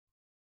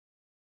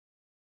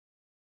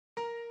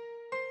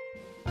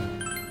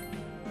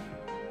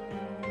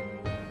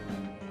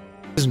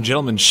Ladies and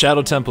gentlemen,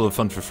 Shadow Temple of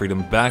Fun for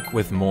Freedom back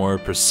with more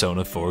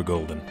Persona 4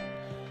 Golden.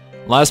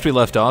 Last we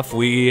left off,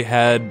 we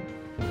had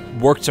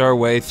worked our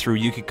way through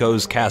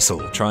Yukiko's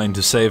castle, trying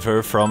to save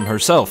her from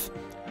herself.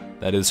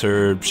 That is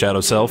her shadow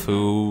self,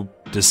 who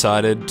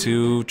decided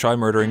to try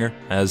murdering her,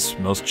 as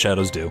most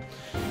shadows do.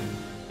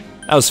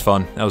 That was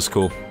fun, that was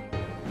cool.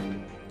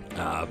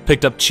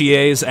 Picked up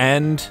Chie's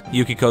and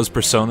Yukiko's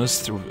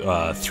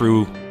personas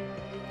through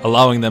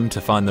allowing them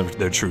to find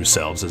their true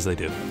selves, as they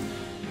do.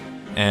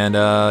 And,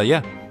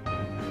 yeah.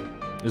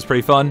 It was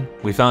pretty fun.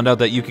 We found out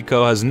that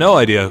Yukiko has no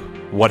idea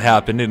what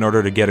happened in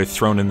order to get her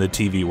thrown in the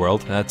TV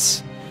world.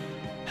 That's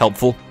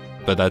helpful,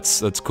 but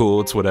that's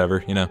cool, it's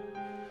whatever, you know.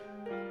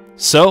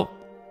 So,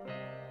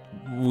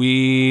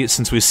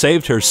 since we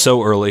saved her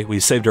so early, we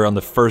saved her on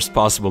the first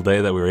possible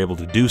day that we were able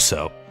to do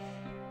so.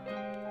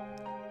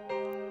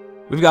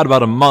 We've got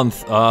about a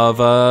month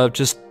of,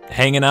 just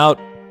hanging out,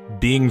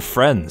 being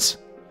friends.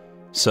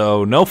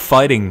 So, no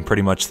fighting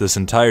pretty much this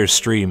entire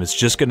stream. It's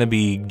just gonna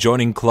be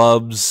joining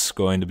clubs,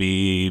 going to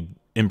be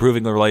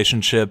improving the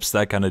relationships,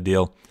 that kind of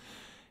deal.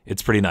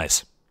 It's pretty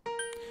nice.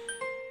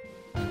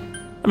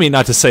 I mean,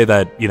 not to say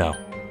that, you know,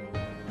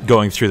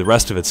 going through the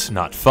rest of it's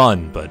not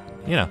fun, but,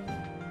 you know.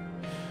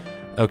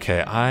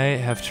 Okay, I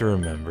have to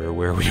remember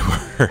where we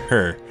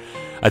were.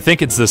 I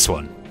think it's this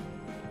one.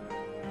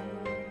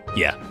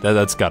 Yeah,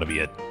 that's gotta be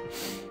it.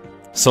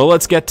 So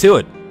let's get to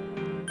it.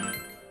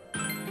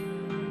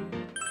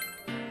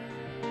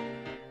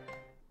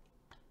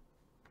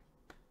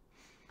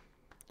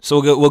 So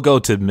we'll go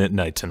to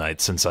midnight tonight,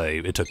 since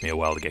it took me a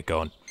while to get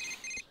going.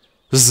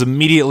 This is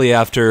immediately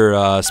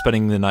after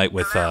spending the night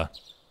with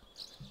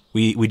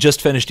we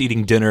just finished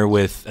eating dinner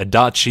with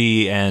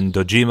Adachi and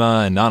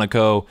Dojima and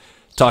Nanako,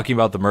 talking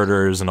about the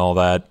murderers and all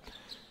that.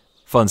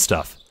 Fun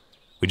stuff.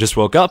 We just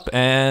woke up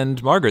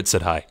and Margaret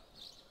said hi.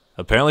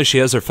 Apparently she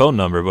has her phone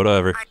number, but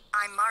whatever.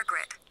 I'm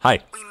Margaret. Hi.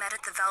 We met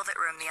at the Velvet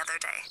Room the other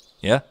day.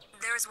 Yeah?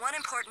 There is one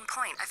important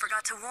point I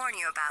forgot to warn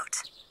you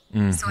about.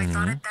 So I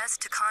thought it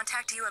best to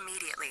contact you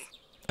immediately.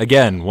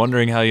 Again,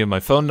 wondering how you have my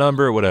phone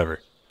number or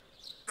whatever.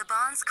 The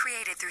bonds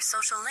created through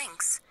social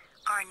links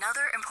are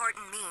another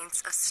important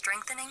means of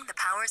strengthening the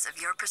powers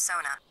of your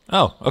persona.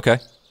 Oh, okay.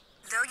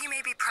 Though you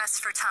may be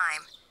pressed for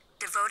time,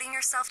 devoting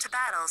yourself to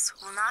battles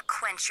will not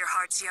quench your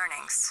heart's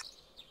yearnings.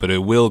 But it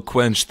will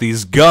quench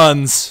these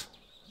guns!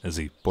 As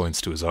he points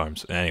to his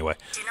arms. Anyway.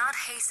 Do not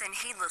hasten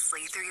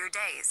heedlessly through your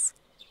days.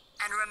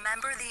 And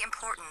remember the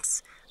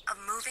importance of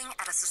moving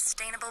at a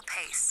sustainable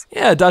pace.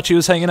 Yeah, Dachi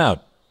was hanging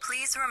out.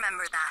 Please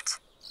remember that.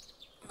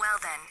 Well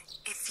then,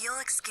 if you'll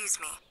excuse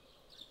me.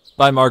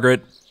 Bye,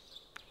 Margaret.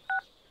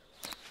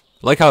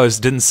 Like how I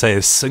didn't say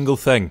a single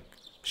thing.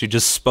 She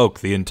just spoke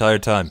the entire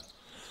time.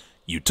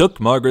 You took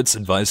Margaret's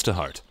advice to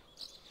heart.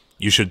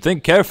 You should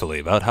think carefully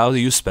about how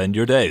you spend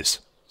your days.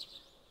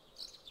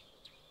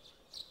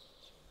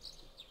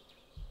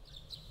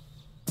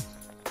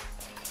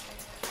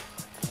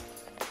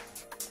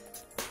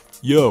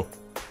 Yo.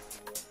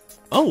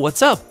 Oh,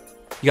 what's up?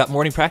 You got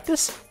morning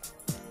practice?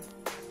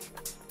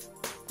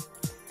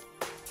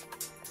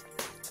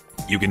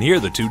 You can hear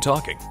the two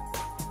talking.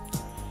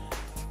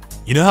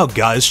 You know how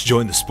guys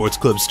join the sports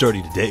club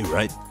starting today,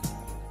 right?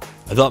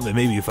 I thought that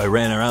maybe if I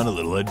ran around a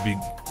little,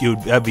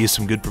 that'd be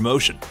some good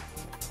promotion.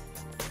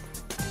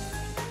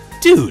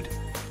 Dude,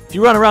 if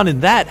you run around in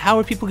that, how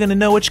are people gonna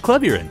know which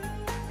club you're in?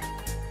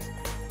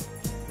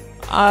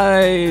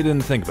 I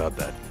didn't think about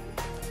that.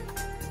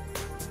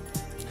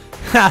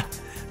 Ha!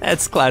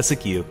 That's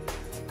classic you.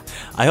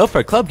 I hope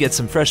our club gets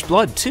some fresh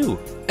blood, too.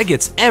 It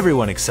gets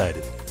everyone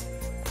excited.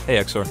 Hey,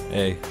 Exor.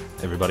 Hey,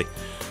 everybody.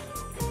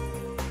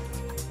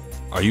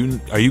 Are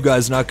you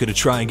guys not gonna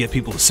try and get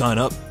people to sign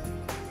up?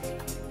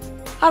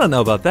 I don't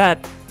know about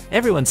that.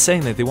 Everyone's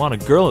saying that they want a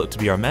girl to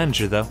be our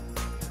manager, though.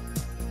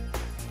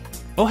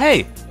 Oh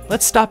hey,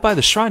 let's stop by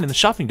the shrine in the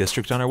shopping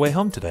district on our way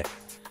home today.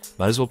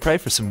 Might as well pray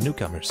for some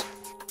newcomers.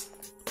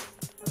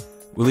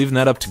 We're leaving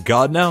that up to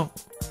God now?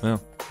 Well,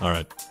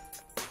 alright.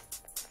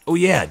 Oh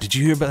yeah, did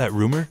you hear about that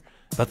rumor?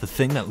 About the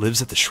thing that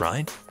lives at the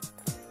shrine?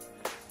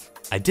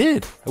 I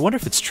did. I wonder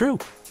if it's true.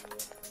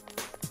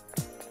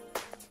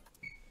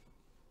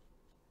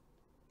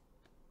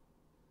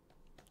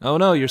 Oh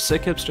no, you're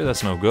sick, hipster?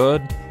 That's no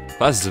good.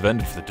 Classes have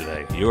ended for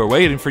today. You are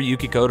waiting for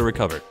Yukiko to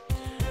recover.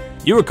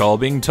 You recall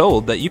being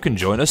told that you can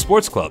join a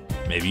sports club.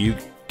 Maybe you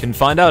can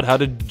find out how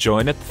to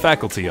join at the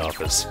faculty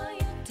office.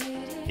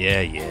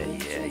 Yeah.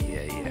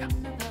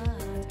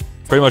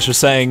 Pretty much just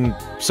saying,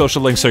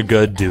 social links are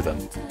good, do them.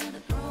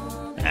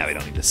 Ah, we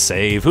don't need to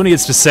save. Who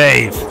needs to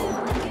save?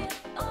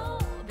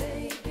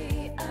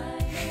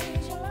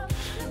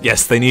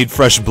 Yes, they need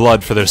fresh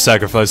blood for their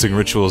sacrificing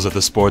rituals at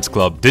the sports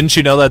club. Didn't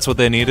you know that's what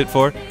they need it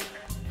for?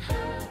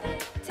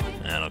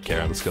 I don't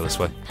care, let's go this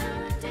way.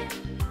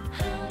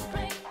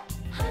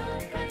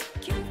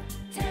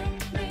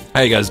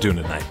 How you guys doing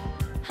tonight?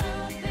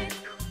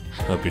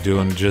 Hope you're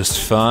doing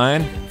just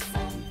fine.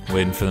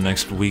 Waiting for the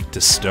next week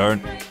to start.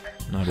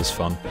 Not as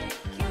fun.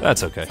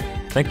 That's okay.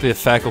 I think the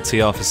faculty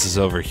office is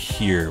over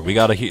here. We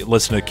gotta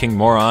listen to King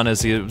Moron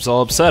as he was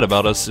all upset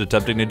about us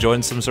attempting to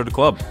join some sort of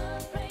club.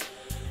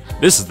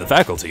 This is the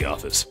faculty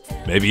office.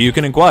 Maybe you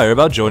can inquire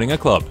about joining a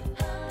club.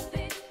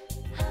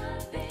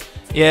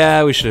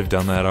 Yeah, we should have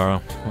done that,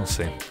 Aro. We'll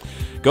see.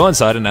 Go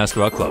inside and ask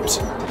about clubs.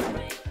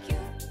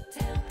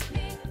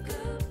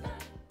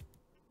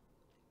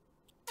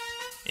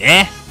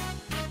 Eh?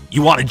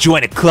 You want to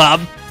join a club?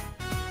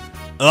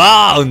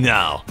 Oh,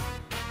 no.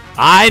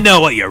 I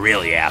know what you're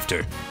really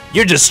after.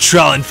 You're just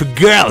trolling for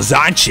girls,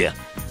 aren't you?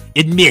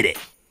 Admit it.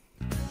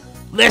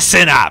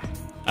 Listen up.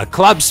 A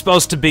club's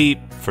supposed to be,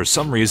 for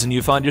some reason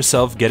you find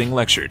yourself getting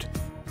lectured.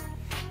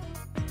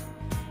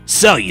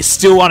 So, you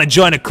still want to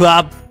join a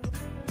club?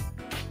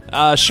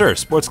 Sure,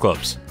 sports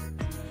clubs.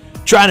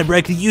 Trying to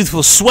break the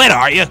youthful sweat,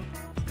 are you?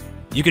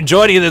 You can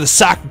join either the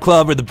soccer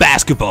club or the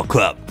basketball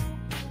club.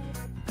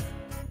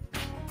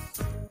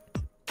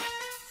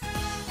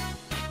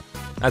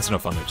 That's no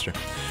fun, hipster.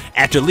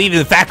 After leaving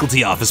the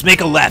faculty office,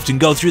 make a left and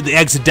go through the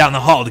exit down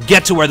the hall to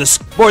get to where the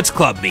sports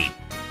club meet.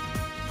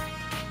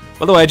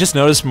 By the way, I just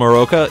noticed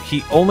Moroka,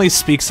 he only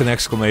speaks in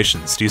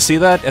exclamations. Do you see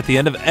that? At the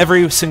end of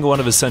every single one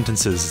of his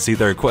sentences, it's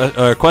either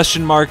a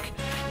question mark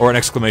or an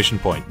exclamation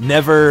point.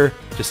 Never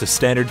just a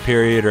standard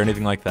period or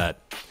anything like that.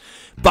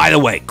 By the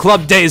way,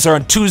 club days are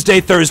on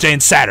Tuesday, Thursday,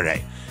 and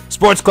Saturday.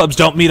 Sports clubs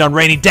don't meet on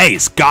rainy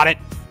days, got it?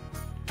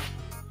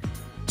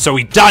 So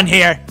we done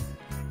here?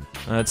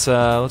 Let's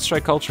try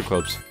culture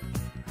clubs.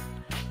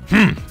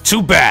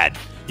 Too bad.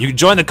 You can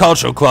join the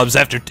cultural clubs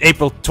after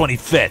April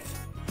 25th.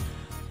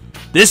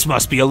 This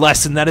must be a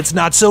lesson that it's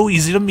not so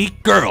easy to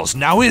meet girls,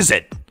 now is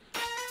it?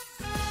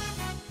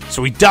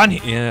 So we done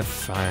here? Yeah,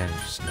 fine,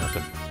 just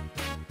nothing.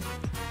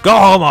 Go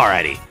home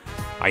already.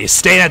 Are you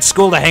staying at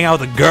school to hang out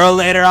with a girl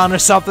later on or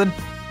something?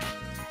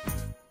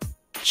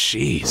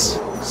 Jeez,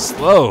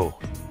 slow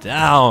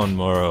down,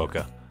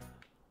 Moroka.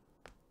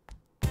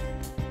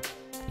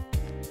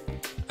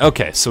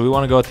 Okay, so we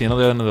want to go at the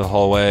other end of the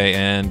hallway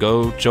and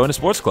go join a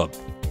sports club.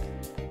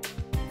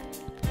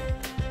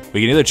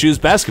 We can either choose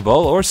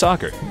basketball or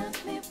soccer.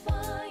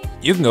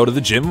 You can go to the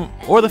gym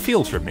or the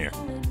field from here.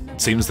 It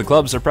seems the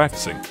clubs are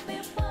practicing.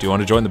 Do you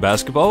want to join the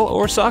basketball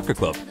or soccer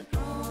club?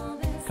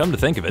 Come to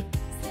think of it,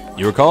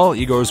 you recall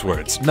Igor's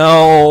words.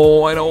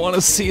 No, I don't want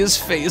to see his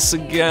face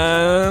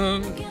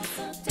again.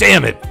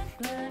 Damn it!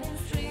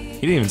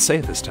 He didn't even say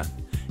it this time.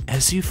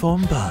 As you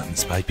form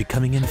bonds by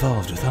becoming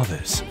involved with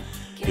others,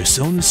 your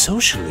own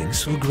social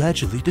links will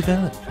gradually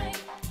develop.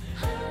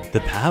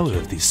 The power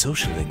of these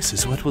social links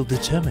is what will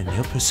determine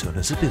your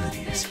persona's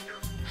abilities.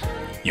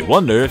 You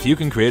wonder if you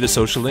can create a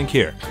social link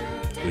here.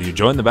 Will you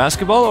join the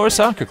basketball or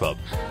soccer club?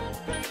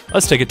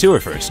 Let's take a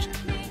tour first.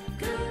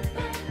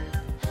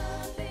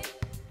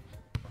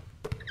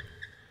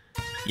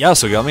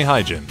 Yasogami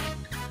High Gym.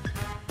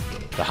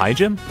 The high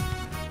gym?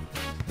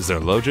 Is there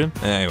a low gym?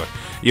 Anyway,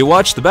 you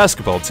watch the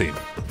basketball team.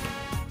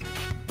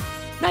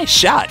 Nice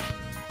shot.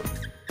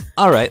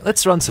 Alright,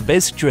 let's run some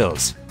basic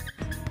drills.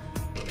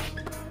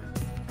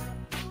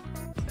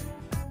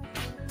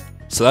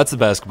 So that's the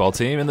basketball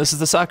team, and this is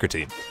the soccer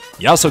team.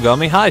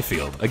 Yasogami High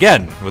Field.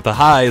 Again, with the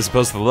high as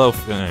opposed to the low.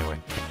 Anyway,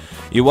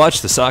 you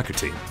watch the soccer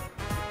team.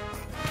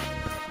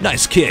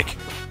 Nice kick.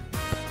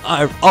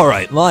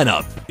 Alright, line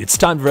up. It's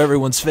time for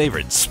everyone's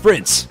favorite,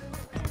 sprints.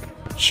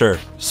 Sure,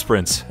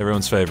 sprints.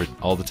 Everyone's favorite,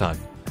 all the time.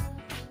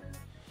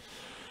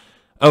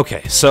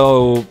 Okay,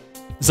 so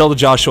Zelda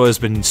Joshua has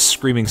been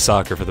screaming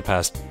soccer for the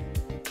past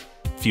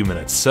few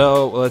minutes.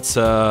 So let's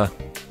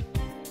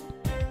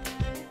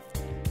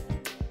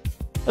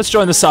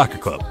join the soccer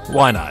club.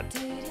 Why not?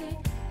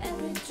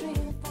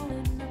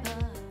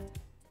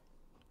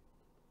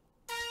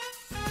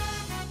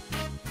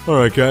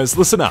 Alright guys,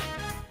 listen up.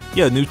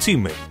 Yeah, new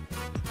teammate.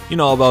 You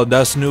know about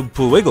that Snoop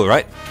Wiggle,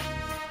 right?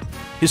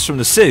 He's from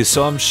the city,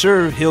 so I'm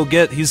sure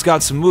he's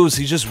got some moves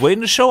he's just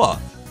waiting to show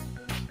off.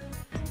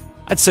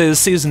 I'd say the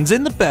season's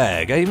in the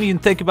bag. I even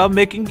think about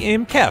making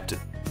him captain.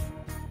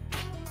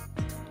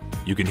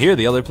 You can hear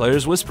the other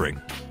players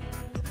whispering.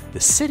 The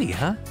city,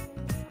 huh?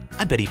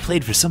 I bet he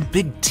played for some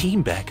big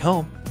team back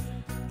home.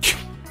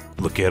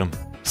 Look at him,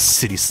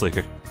 city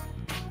slicker.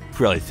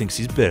 Probably thinks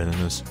he's better than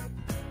us.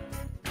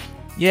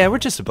 Yeah, we're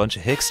just a bunch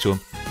of hicks to him.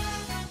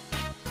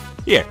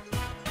 Here,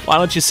 why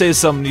don't you say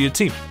something to your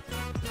team?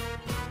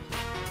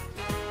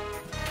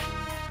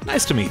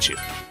 Nice to meet you.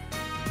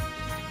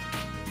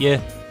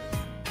 Yeah,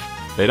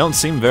 they don't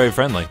seem very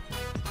friendly.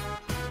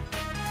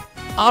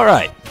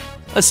 Alright,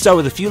 let's start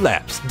with a few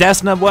laps.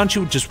 Dasna, why don't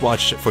you just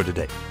watch it for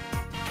today?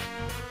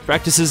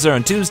 Practices are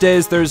on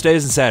Tuesdays,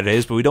 Thursdays, and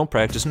Saturdays, but we don't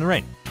practice in the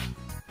rain.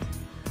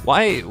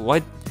 Why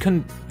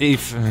couldn't...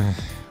 If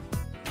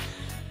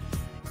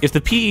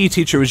the PE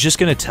teacher was just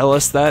gonna tell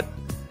us that,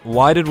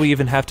 why did we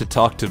even have to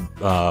talk to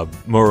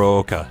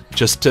Morooka?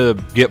 Just to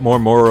get more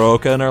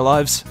Morooka in our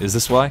lives? Is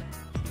this why?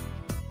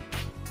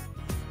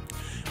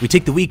 We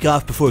take the week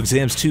off before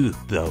exams too,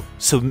 though,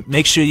 so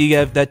make sure you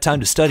have that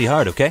time to study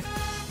hard, okay?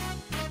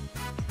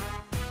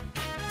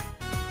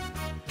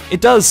 It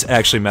does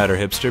actually matter,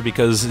 hipster,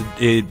 because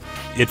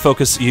it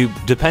focuses you,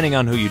 depending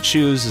on who you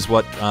choose, is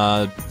what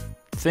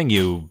thing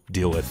you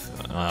deal with.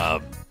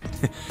 Let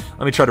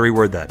me try to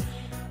reword that.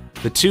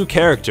 The two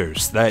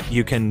characters that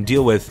you can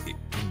deal with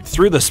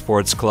through the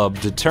sports club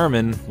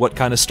determine what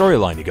kind of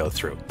storyline you go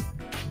through.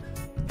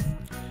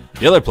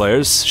 The other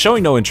players,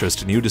 showing no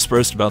interest in you,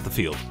 dispersed about the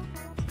field.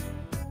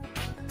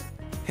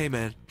 Hey,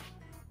 man.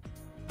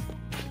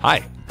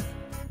 Hi.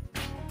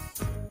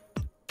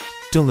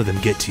 Don't let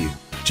them get to you.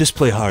 Just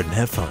play hard and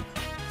have fun.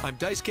 I'm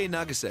Daisuke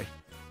Nagase.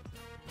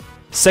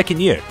 Second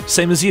year,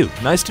 same as you.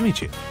 Nice to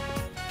meet you.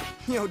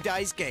 Yo,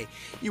 Daisuke,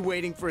 you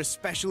waiting for a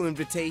special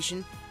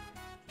invitation?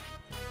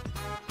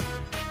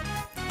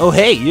 Oh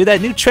hey, you're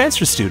that new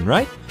transfer student,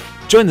 right?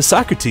 Joined the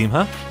soccer team,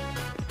 huh?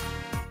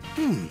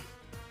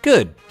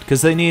 Good,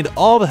 because they need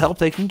all the help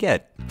they can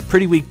get.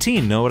 Pretty weak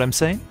team, know what I'm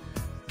saying?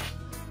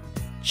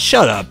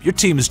 Shut up, your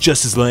team is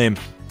just as lame.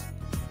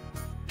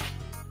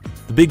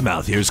 The big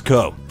mouth here is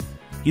Ko.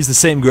 He's the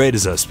same grade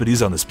as us, but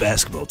he's on this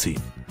basketball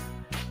team.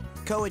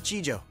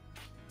 Koichijo.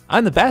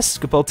 I'm the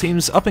basketball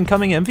team's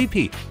up-and-coming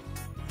MVP.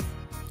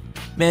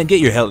 Man, get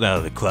your head out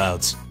of the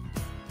clouds.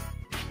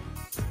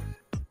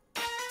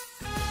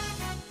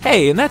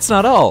 Hey, and that's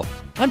not all.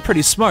 I'm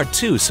pretty smart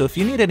too, so if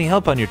you need any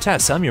help on your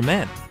tests, I'm your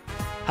man.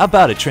 How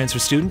about it, transfer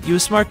student? You a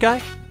smart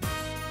guy?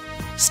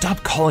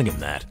 Stop calling him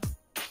that.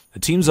 The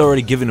team's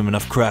already given him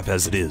enough crap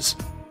as it is.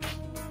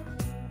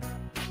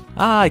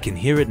 Ah, I can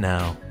hear it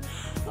now.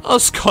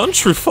 Us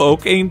country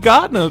folk ain't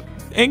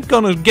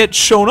gonna get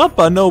shown up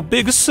by no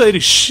big city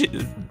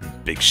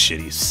big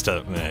shitty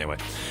stuff. Anyway,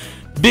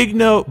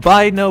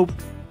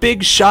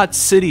 big shot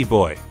city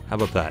boy. How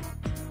about that?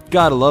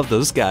 Gotta love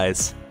those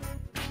guys.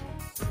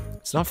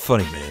 It's not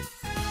funny, man.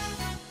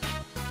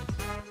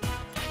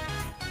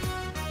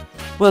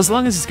 Well, as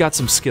long as he's got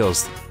some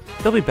skills,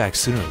 they'll be back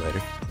sooner or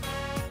later.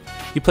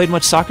 You played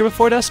much soccer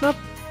before, Desnup?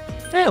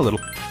 Yeah, a little.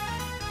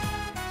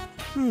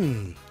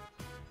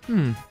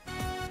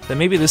 Then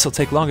maybe this will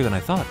take longer than I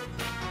thought.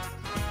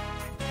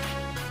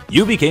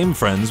 You became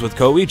friends with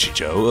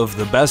Koichijo of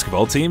the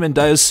basketball team and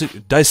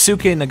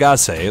Daisuke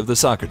Nagase of the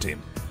soccer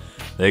team.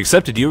 They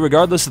accepted you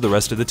regardless of the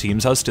rest of the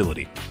team's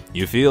hostility.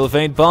 You feel a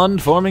faint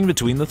bond forming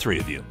between the three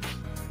of you.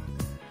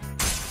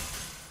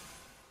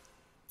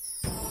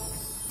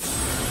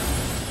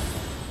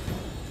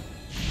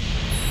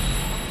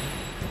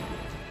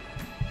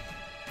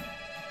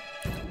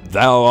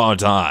 Thou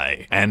art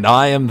I, and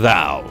I am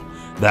thou.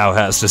 Thou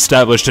hast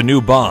established a new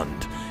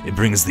bond. It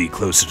brings thee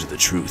closer to the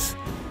truth.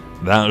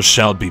 Thou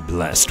shalt be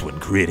blessed when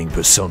creating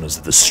personas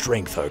of the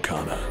Strength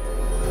Arcana.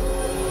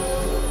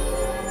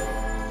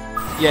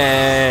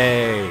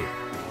 Yay!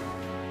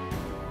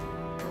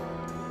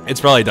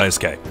 It's probably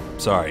Daisuke.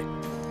 Sorry.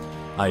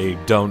 I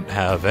don't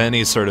have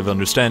any sort of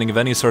understanding of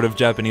any sort of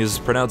Japanese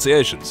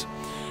pronunciations.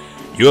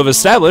 You have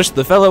established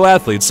the fellow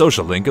athlete's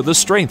social link of the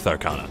Strength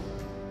Arcana.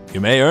 You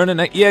may earn an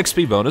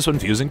EXP bonus when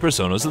fusing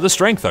personas of the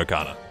Strength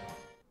Arcana.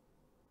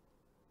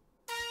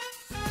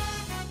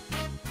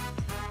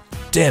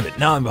 Damn it,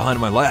 now I'm behind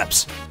my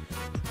laps.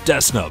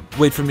 Desnub,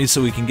 wait for me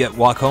so we can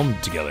walk home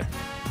together.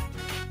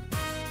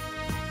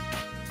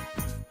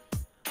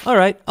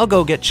 Alright, I'll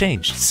go get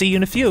changed. See you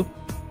in a few.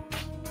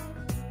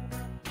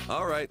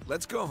 All right,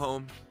 let's go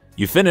home.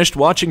 You finished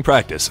watching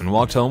practice and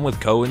walked home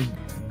with Ko and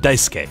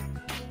Daisuke.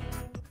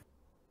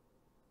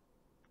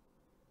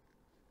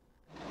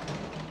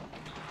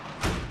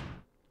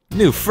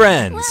 New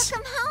friends!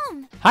 Welcome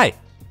home. Hi!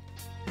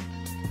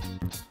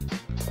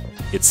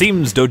 It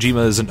seems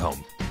Dojima isn't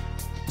home.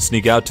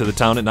 Sneak out to the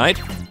town at night?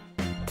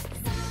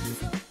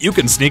 You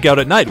can sneak out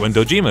at night when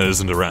Dojima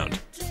isn't around.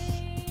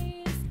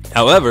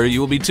 However, you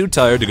will be too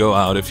tired to go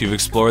out if you've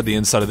explored the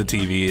inside of the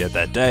TV at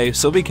that day,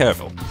 so be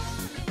careful.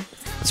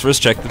 Let's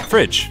first check the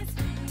fridge.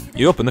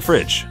 You open the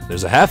fridge.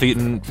 There's a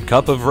half-eaten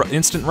cup of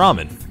instant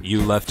ramen.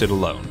 You left it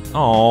alone.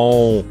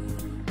 Oh,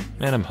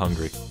 man, I'm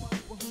hungry.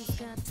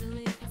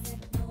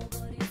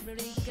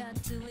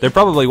 There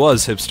probably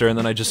was, hipster, and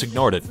then I just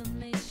ignored it.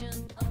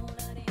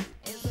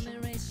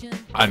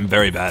 I'm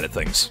very bad at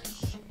things.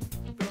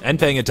 And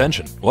paying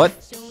attention. What?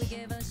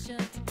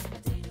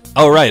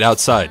 Oh, right,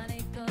 outside.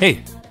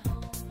 Hey.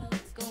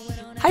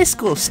 High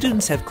school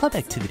students have club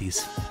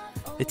activities.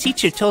 The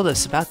teacher told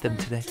us about them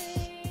today.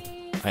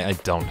 I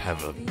don't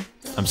have a...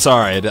 I'm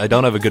sorry, I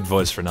don't have a good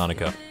voice for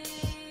Nanako.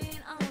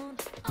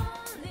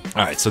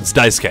 Alright, so it's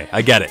Daisuke.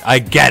 I get it. I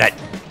get it!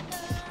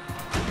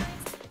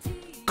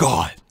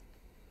 God.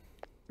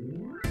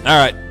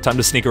 Alright, time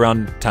to sneak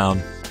around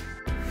town.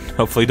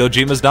 Hopefully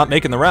Dojima's not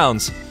making the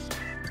rounds.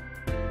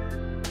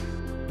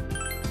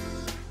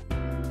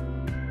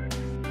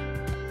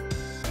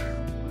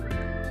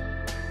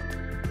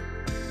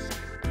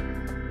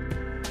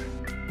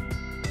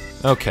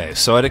 Okay,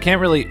 so I can't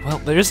really... Well,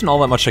 there isn't all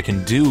that much I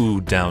can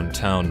do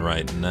downtown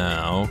right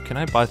now. Can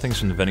I buy things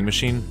from the vending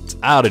machine? It's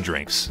out of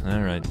drinks.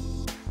 Alright.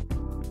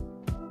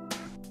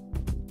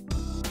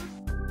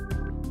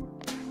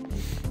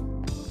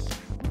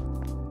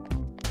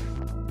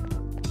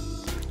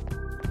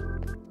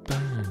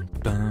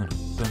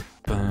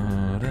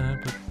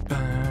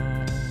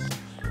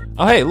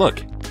 Oh, hey,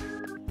 look.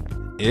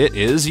 It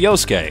is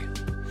Yosuke.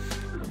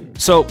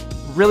 So,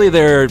 really,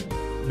 there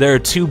are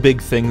two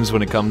big things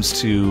when it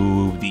comes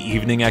to the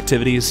evening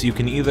activities. You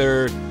can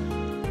either...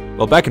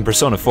 Well, back in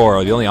Persona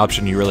 4, the only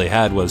option you really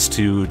had was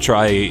to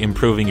try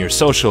improving your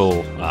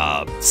social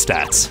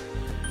stats.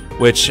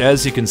 Which,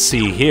 as you can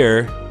see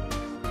here,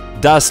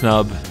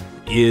 Dasnub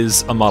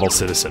is a model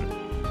citizen.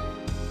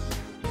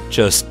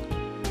 Just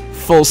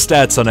full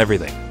stats on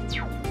everything.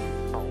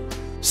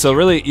 So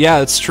really,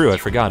 yeah, it's true, I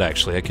forgot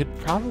actually. I could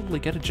probably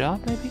get a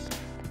job, maybe?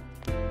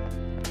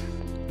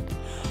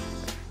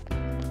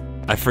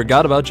 I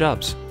forgot about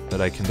jobs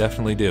that I can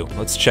definitely do.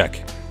 Let's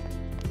check.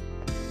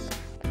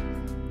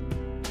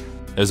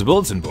 There's a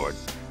bulletin board.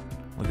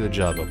 Look at the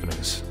job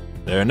openings.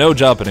 There are no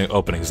job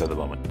openings at the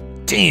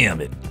moment.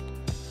 Damn it!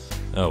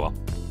 Oh well.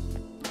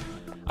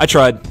 I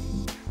tried.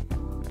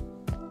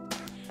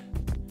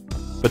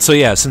 But so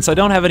yeah, since I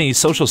don't have any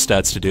social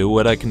stats to do,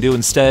 what I can do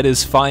instead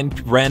is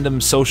find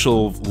random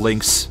social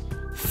links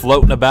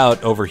floating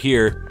about over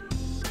here.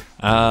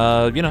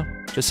 You know,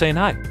 just saying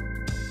hi.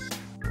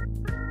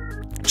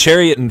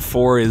 Chariot in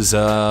 4 is,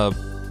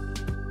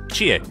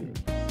 Chie.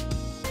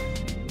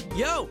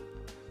 Yo!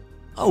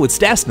 Oh, it's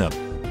Dasnub.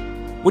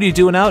 What are you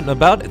doing out and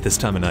about at this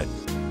time of night?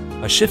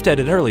 My shift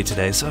ended early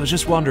today, so I was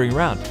just wandering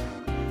around.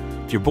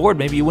 If you're bored,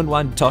 maybe you wouldn't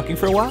mind talking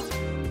for a while?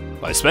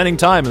 By spending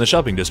time in the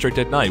shopping district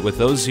at night with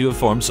those you have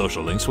formed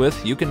social links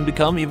with, you can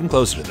become even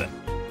closer to them.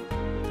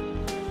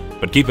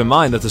 But keep in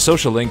mind that the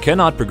social link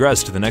cannot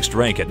progress to the next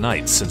rank at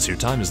night, since your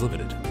time is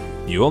limited.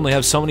 You only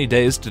have so many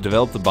days to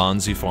develop the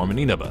bonds you form in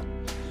Inaba.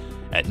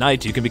 At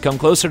night, you can become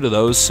closer to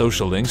those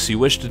social links you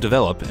wish to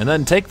develop, and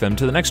then take them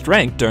to the next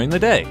rank during the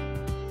day.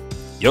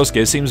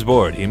 Yosuke seems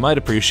bored. He might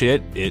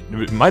appreciate it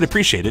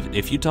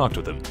if you talked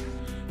with him.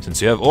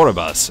 Since you have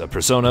Oribas, a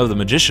persona of the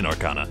Magician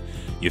Arcana,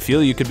 you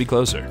feel you could be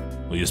closer.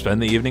 Will you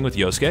spend the evening with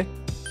Yosuke?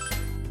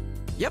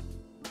 Yep.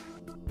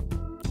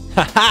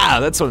 Haha,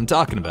 that's what I'm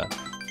talking about.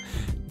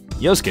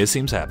 Yosuke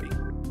seems happy.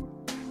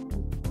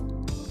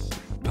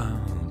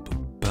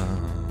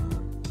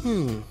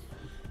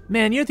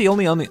 Man, you're the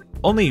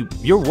only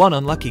you're one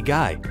unlucky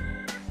guy.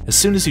 As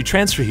soon as you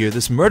transfer here,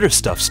 this murder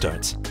stuff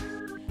starts.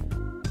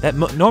 That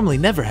normally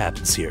never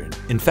happens here.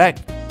 In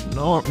fact,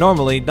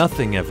 normally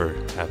nothing ever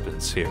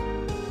happens here.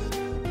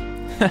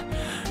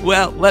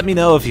 Well, let me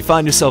know if you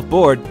find yourself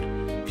bored.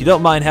 If you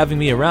don't mind having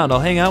me around, I'll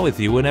hang out with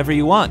you whenever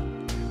you want.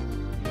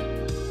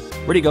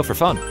 Where do you go for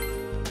fun?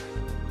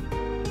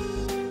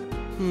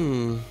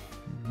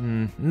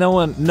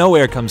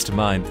 Nowhere comes to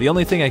mind. The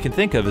only thing I can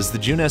think of is the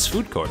Junes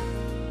food court.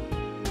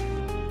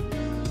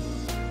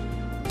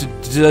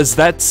 Does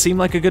that seem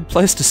like a good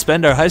place to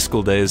spend our high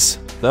school days,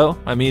 though?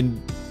 I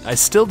mean, I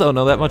still don't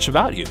know that much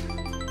about you.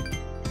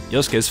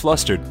 Yosuke's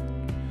flustered.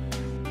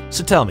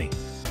 So tell me,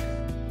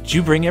 did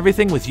you bring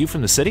everything with you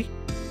from the city?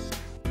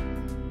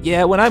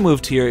 Yeah, when I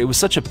moved here, it was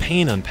such a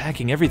pain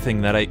unpacking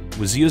everything that I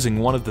was using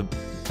one of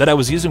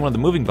the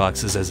moving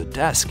boxes as a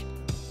desk.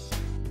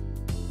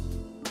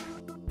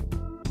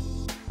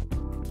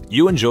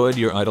 You enjoyed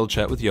your idle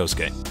chat with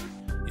Yosuke.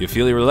 You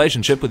feel your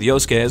relationship with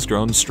Yosuke has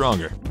grown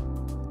stronger.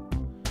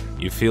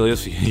 You feel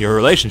your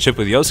relationship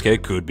with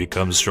Yosuke could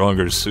become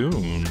stronger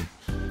soon.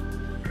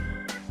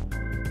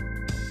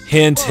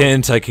 Hint,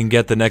 hint, I can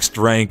get the next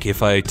rank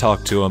if I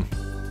talk to him.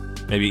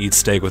 Maybe eat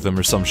steak with him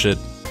or some shit.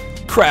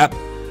 Crap!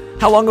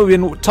 How long have we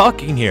been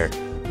talking here?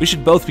 We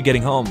should both be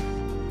getting home.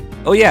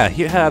 Oh yeah,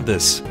 here, have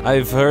this.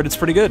 I've heard it's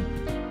pretty good.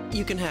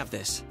 You can have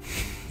this.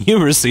 You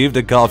received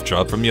a cough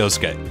drop from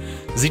Yosuke.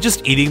 Is he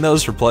just eating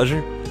those for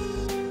pleasure?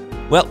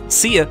 Well,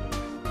 see ya.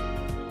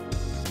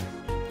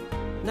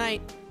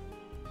 Night.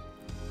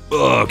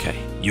 Okay,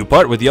 you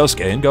part with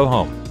Yosuke and go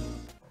home.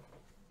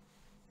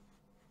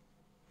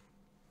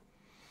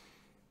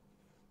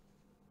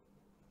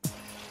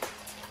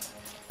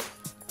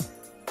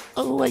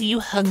 Oh, are you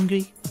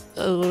hungry?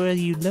 Or are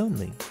you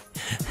lonely?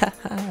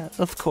 Haha,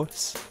 of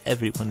course,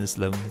 everyone is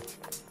lonely.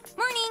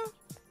 Morning!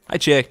 Hi,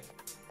 Chie.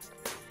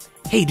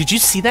 Hey, did you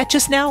see that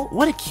just now?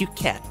 What a cute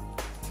cat.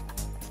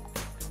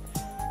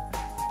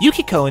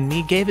 Yukiko and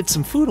me gave it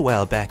some food a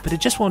while back, but it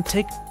just won't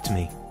take to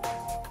me.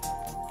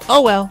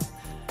 Oh well,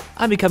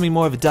 I'm becoming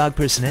more of a dog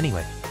person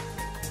anyway.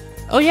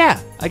 Oh yeah,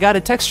 I got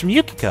a text from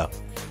Yukiko.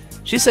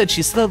 She said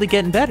she's slowly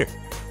getting better.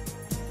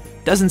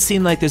 Doesn't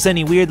seem like there's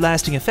any weird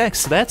lasting effects,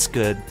 so that's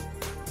good.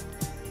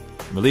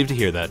 I'm relieved to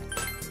hear that.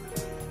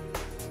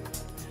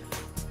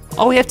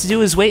 All we have to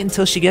do is wait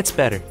until she gets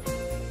better.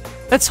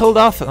 Let's hold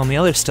off on the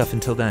other stuff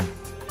until then.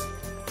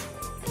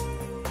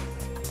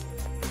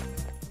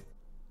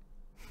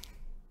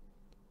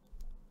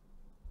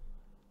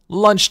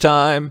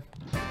 Lunchtime.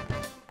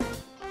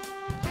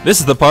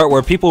 This is the part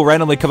where people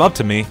randomly come up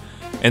to me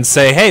and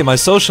say, hey, my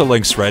social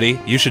link's ready,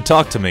 you should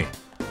talk to me.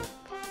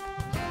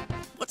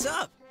 What's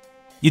up?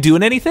 You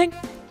doing anything?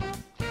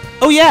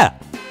 Oh yeah!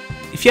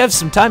 If you have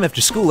some time after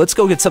school, let's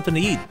go get something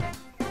to eat.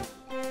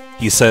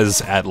 He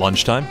says at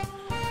lunchtime,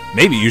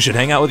 maybe you should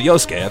hang out with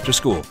Yosuke after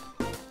school.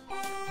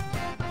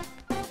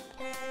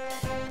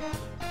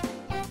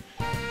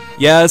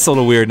 Yeah, it's a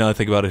little weird now I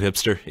think about it,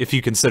 hipster. If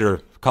you consider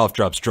cough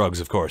drops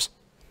drugs, of course.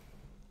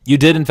 You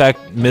did, in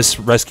fact, miss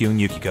rescuing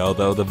Yukiko,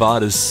 though the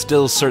VOD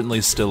is certainly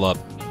still up,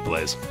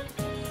 Blaze.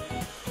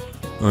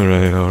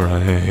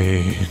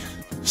 Alright.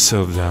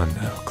 Settle down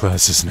now.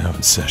 Class is now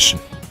in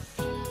session.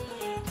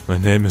 My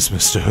name is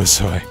Mr.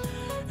 Hosoi.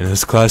 In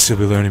this class you'll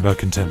be learning about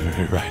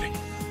contemporary writing.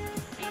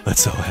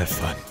 Let's all have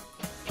fun.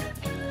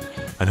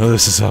 I know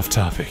this is off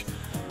topic,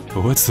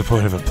 but what's the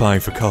point of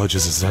applying for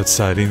colleges as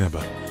outside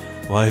Inaba?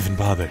 Why even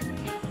bother?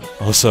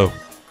 Also,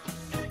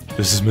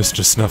 this is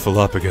Mr.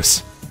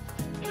 Snuffleupagus.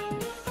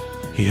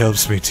 He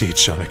helps me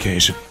teach on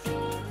occasion.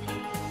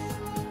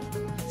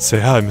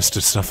 Say hi,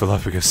 Mr.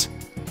 Snuffleupagus.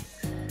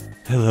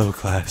 Hello,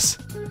 class.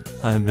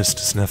 I'm Mr.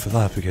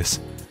 Snuffleupagus.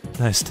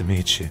 Nice to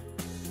meet you.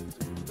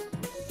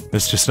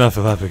 Mr.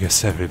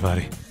 Snuffleupagus,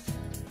 everybody.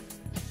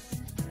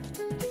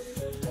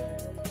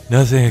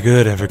 Nothing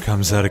good ever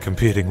comes out of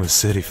competing with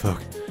city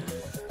folk.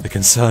 The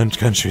concerned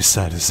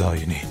countryside is all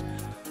you need.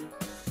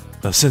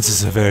 Now, since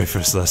it's the very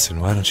first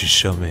lesson, why don't you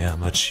show me how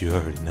much you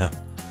already know?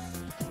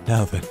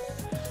 Now then,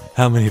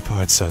 how many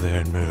parts are there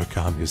in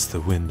Murakami's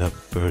The Wind Up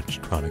Bird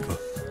Chronicle?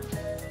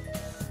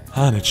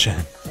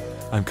 Hana-chan,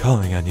 I'm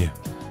calling on you.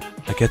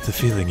 I get the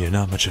feeling you're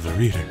not much of a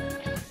reader.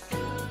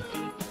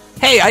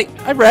 Hey,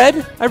 I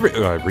read.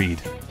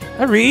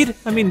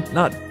 I mean,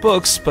 not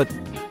books, but...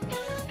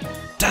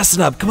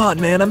 Dasanab, come on,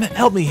 man,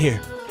 help me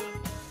here.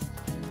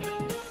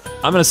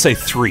 I'm gonna say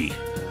 3.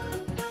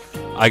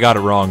 I got it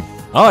wrong.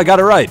 Oh, I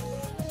got it right.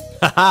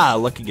 Haha,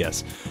 lucky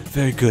guess.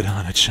 Very good,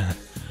 Hana-chan.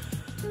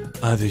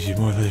 Either you're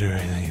more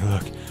literary than you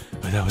look,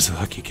 but that was a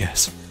lucky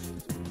guess.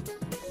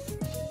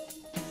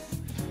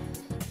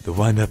 The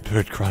Wind Up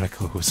Bird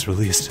Chronicle was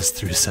released as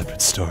 3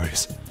 separate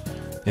stories.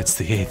 It's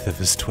the 8th of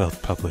his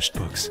 12 published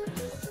books.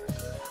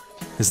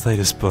 His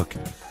latest book,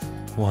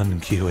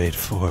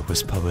 1Q84,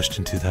 was published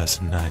in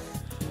 2009.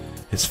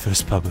 Its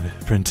first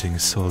printing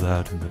sold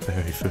out in the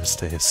very first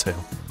day of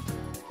sale.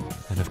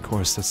 And of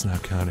course, that's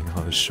not counting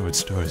all his short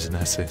stories and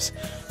essays,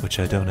 which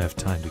I don't have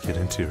time to get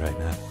into right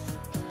now.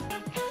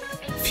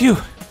 Phew!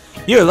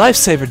 You're a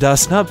lifesaver,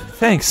 Dasanab.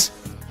 Thanks.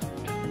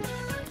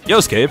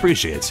 Yosuke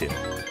appreciates you.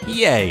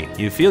 Yay!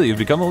 You feel you've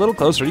become a little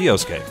closer to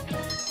Yosuke.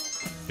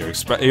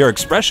 Your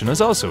expression has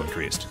also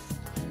increased.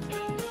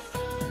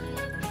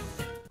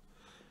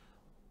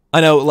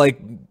 I know,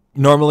 like,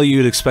 normally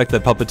you'd expect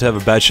that puppet to have a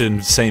batshit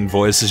insane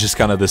voice as just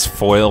kind of this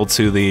foil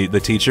to the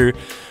teacher,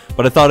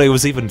 but I thought it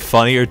was even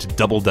funnier to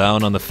double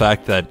down on the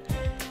fact that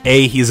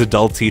A, he's a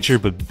dull teacher,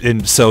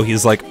 and so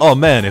he's like, oh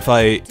man, if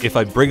I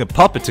bring a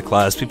puppet to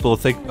class, people will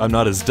think I'm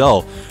not as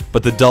dull.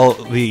 But the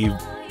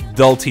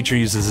dull teacher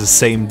uses the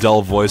same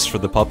dull voice for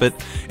the puppet,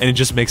 and it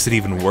just makes it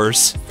even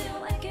worse.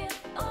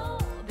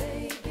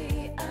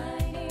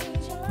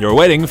 You're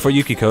waiting for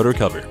Yukiko to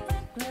recover.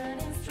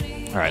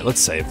 Alright, let's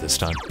save this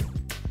time.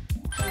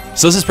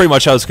 So this is pretty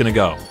much how it's gonna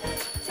go.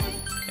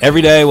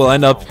 Every day we'll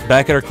end up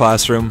back at our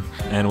classroom,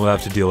 and we'll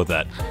have to deal with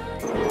that.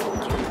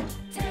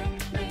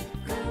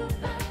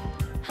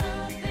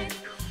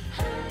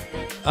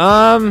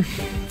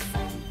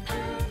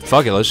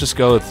 Fuck it, let's just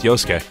go with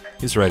Yosuke.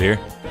 He's right here.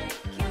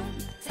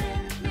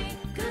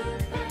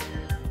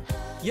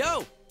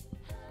 Yo!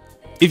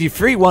 If you're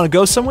free, want to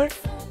go somewhere?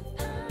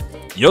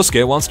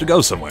 Yosuke wants to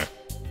go somewhere.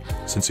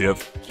 Since you have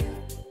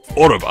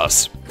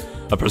Orobas,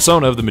 a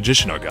persona of the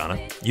Magician Arcana,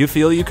 you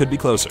feel you could be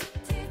closer.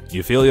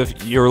 You feel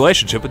your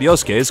relationship with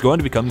Yosuke is going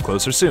to become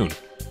closer soon.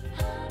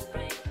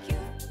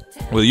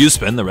 Will you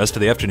spend the rest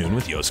of the afternoon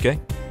with Yosuke?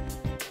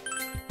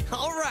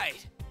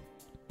 Alright!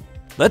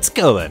 Let's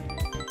go then.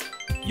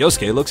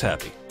 Yosuke looks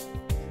happy.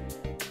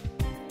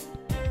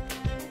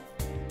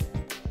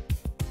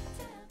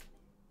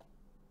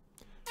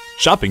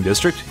 Shopping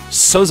district,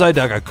 Sozai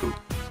Dagaku.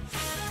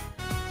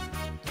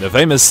 The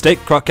famous steak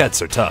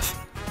croquettes are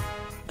tough.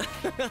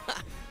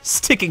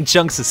 Sticking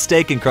chunks of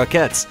steak in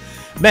croquettes.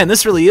 Man,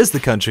 this really is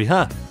the country,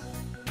 huh?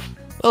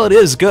 Well, it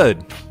is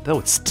good, though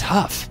it's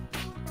tough.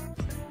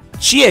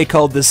 Chie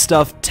called this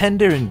stuff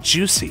tender and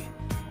juicy.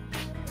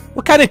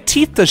 What kind of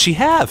teeth does she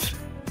have?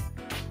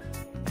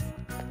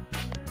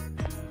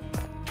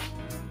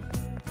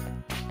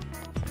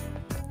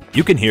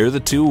 You can hear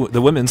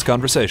the women's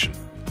conversation.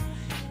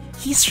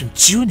 He's from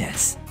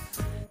Junes.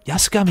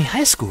 Yasugami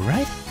High School,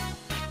 right?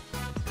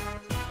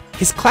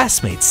 His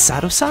classmate,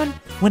 Sato-san,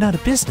 went out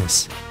of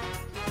business.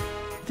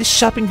 This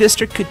shopping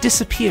district could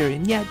disappear,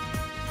 and yet...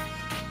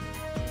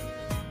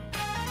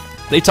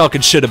 They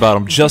talking shit about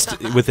him just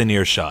within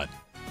earshot.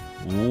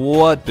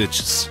 What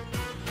bitches.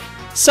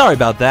 Sorry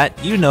about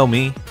that, you know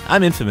me.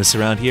 I'm infamous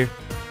around here.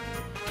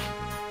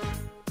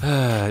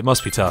 It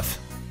must be tough.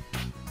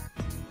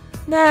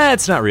 Nah,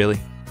 it's not really.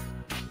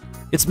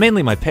 It's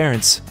mainly my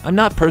parents. I'm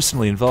not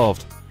personally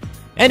involved.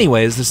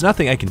 Anyways, there's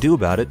nothing I can do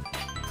about it.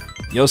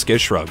 Yosuke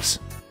shrugs.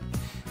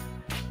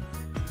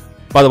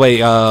 By the way,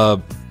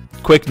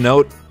 quick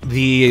note,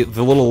 the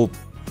little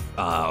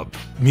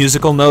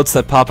musical notes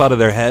that pop out of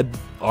their head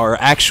are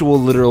actual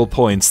literal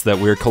points that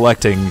we're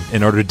collecting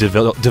in order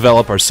to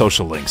develop our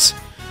social links.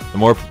 The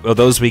more of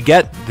those we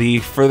get, the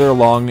further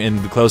along and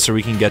the closer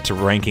we can get to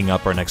ranking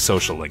up our next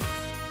social link.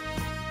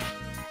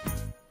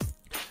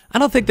 I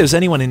don't think there's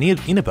anyone in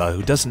Inaba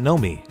who doesn't know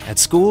me, at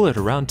school or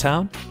around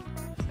town.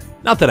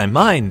 Not that I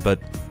mind, but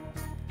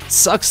it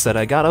sucks that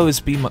I gotta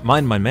always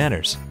mind my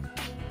manners.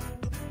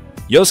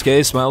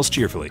 Yosuke smiles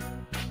cheerfully.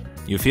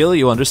 You feel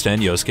you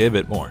understand Yosuke a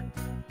bit more.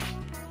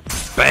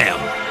 Bam!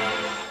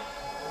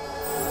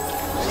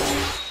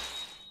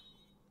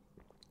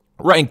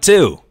 Rank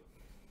 2!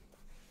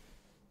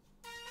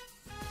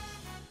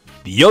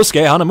 The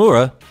Yosuke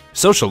Hanamura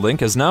social link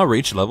has now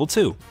reached level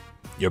 2.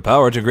 Your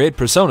power to create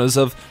personas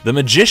of the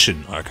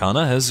Magician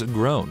Arcana has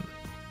grown.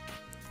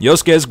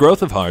 Yosuke's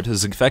growth of heart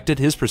has affected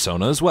his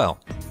persona as well.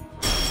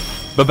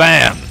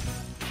 Ba-bam!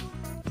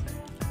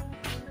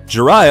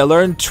 Jiraiya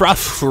learned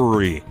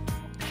Trafuri.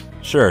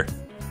 Sure.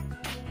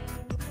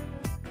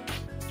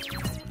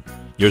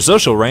 Your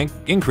social rank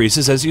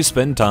increases as you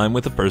spend time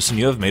with the person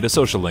you have made a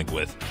social link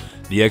with.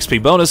 The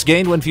XP bonus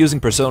gained when fusing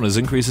personas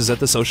increases at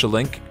the social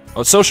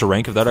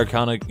rank of that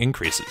arcana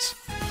increases.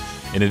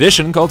 In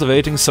addition,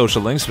 cultivating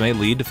social links may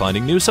lead to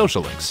finding new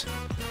social links.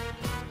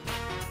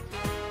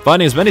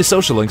 Finding as many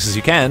social links as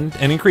you can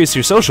and increase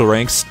your social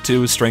ranks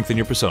to strengthen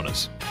your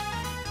personas.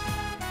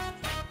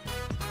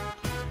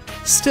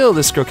 Still,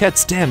 this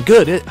croquette's damn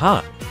good,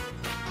 huh?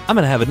 I'm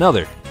gonna have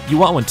another. You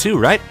want one too,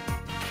 right?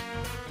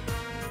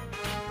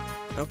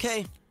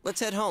 Okay, let's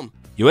head home.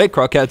 You ate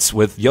croquettes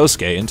with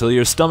Yosuke until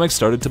your stomach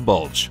started to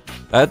bulge.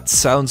 That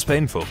sounds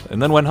painful,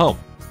 and then went home.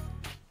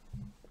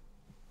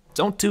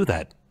 Don't do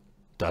that,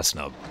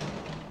 Dusnub.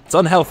 It's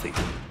unhealthy.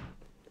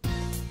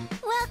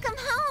 Welcome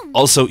home.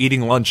 Also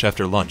eating lunch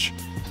after lunch.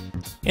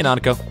 Hey,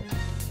 Nanako.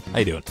 How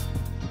you doing?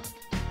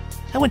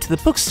 I went to the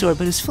bookstore,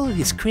 but it's full of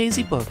these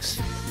crazy books.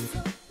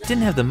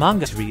 Didn't have the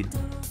manga to read.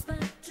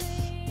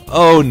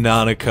 Oh,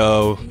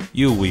 Nanako.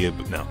 You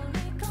weeaboo. No.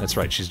 That's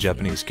right, she's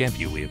Japanese. Can't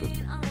be a weeaboo.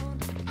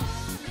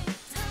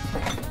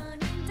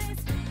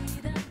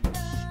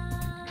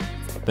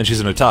 Then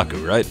she's an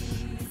otaku, right?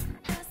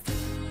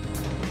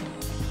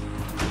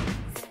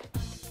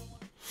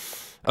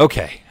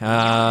 Okay,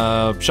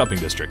 shopping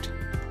district.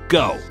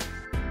 Go!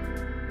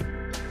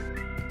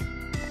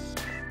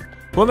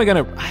 Who am I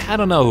gonna... I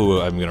don't know who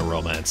I'm gonna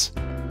romance.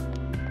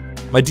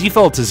 My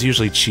default is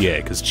usually Chie,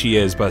 because Chie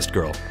is best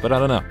girl, but I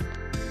don't know.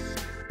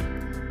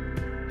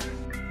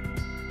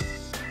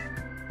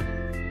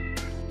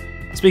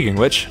 Speaking of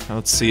which,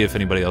 let's see if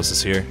anybody else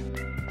is here.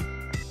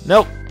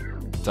 Nope.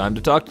 Time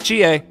to talk to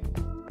Chie.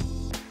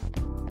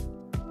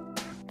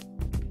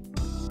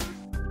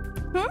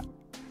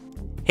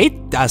 Hey,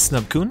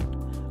 Dasnub-kun.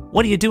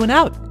 What are you doing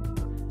out?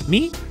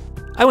 Me?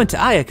 I went to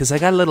Aya because I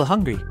got a little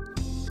hungry.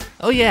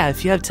 Oh yeah,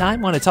 if you have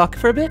time, want to talk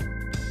for a bit?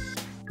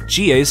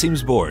 Chie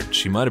seems bored.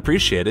 She might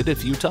appreciate it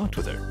if you talked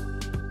with her.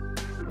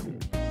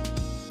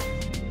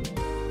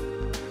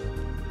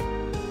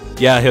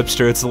 Yeah,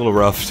 hipster, it's a little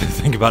rough to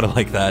think about it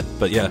like that,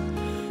 but yeah.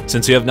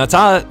 Since you have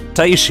Nata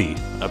Taishi,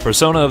 a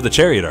persona of the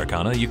Chariot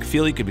Arcana, you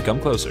feel you could become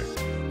closer.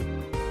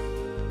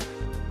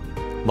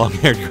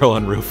 Long-haired girl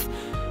on roof.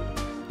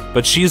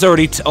 But she's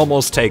already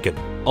almost taken.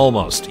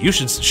 Almost.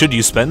 Should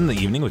you spend the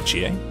evening with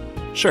Chie?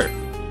 Sure.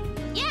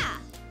 Yeah.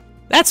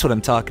 That's what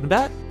I'm talking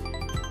about.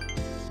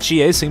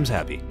 Chie seems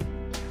happy.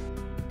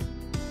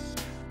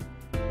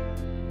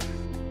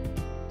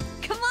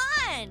 Come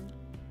on.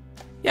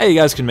 Yeah, you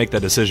guys can make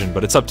that decision,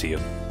 but it's up to you.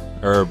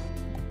 Or,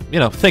 you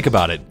know, think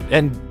about it.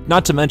 And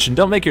not to mention,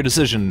 don't make your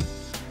decision,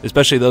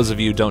 especially those of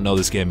you who don't know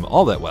this game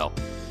all that well.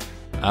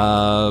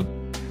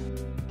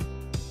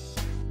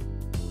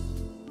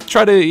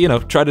 Try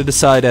to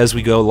decide as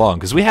we go along,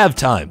 because we have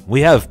time.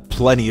 We have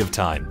plenty of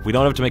time. We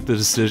don't have to make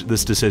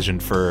this decision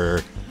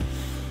for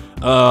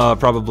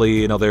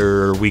probably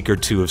another week or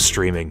two of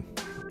streaming.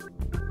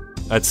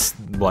 That's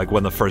like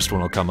when the first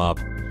one will come up.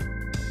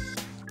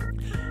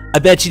 I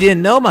bet you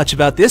didn't know much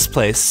about this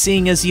place,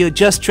 seeing as you had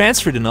just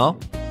transferred and all.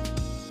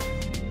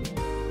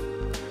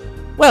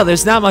 Well,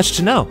 there's not much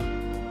to know.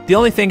 The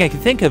only thing I can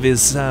think of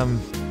is,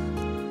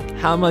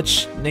 how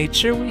much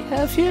nature we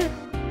have here?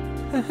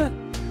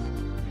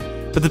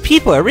 But the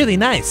people are really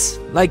nice.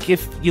 Like,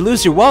 if you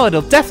lose your wallet,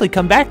 it'll definitely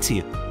come back to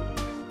you.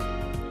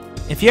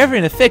 If you're ever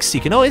in a fix,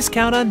 you can always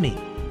count on me.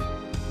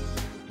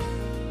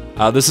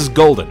 This is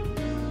Golden.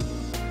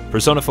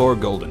 Persona 4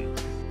 Golden.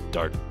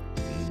 Dark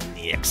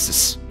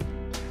Nexus.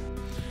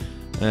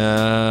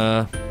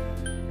 Where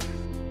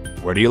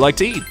do you like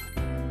to eat?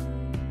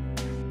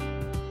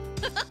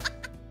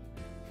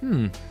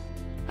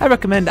 I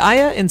recommend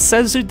Aya and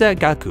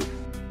Sezudagaku.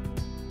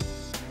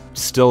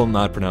 Still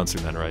not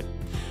pronouncing that right.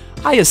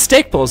 Aya's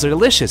steak bowls are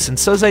delicious, and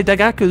Sozai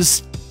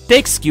Dagaku's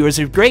steak skewers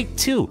are great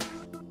too.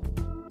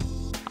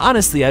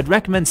 Honestly, I'd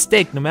recommend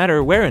steak no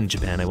matter where in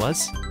Japan I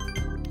was.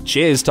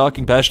 Chie is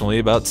talking passionately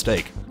about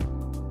steak.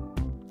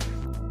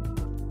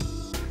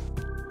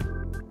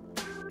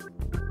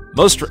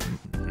 Most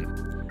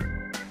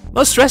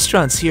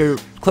restaurants here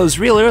close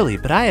real early,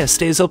 but Aya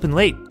stays open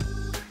late.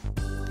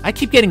 I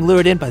keep getting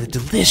lured in by the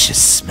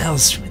delicious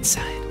smells from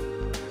inside.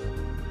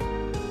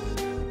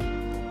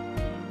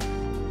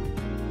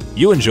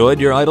 You enjoyed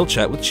your idle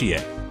chat with Chie.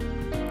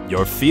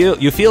 You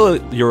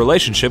feel your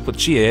relationship with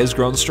Chie has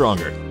grown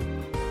stronger.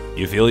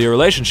 You feel your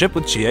relationship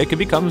with Chie can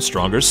become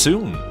stronger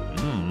soon.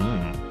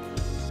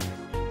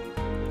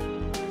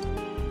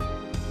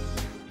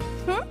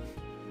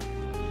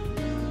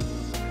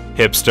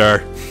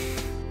 Hipster.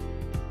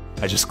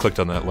 I just clicked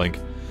on that link.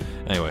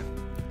 Anyway.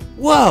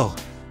 Whoa!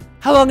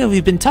 How long have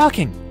we been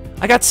talking?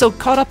 I got so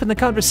caught up in the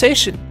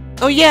conversation.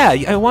 Oh yeah,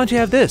 I want you to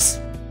have this.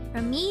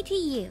 From me to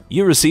you.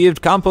 You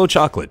received Compo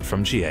chocolate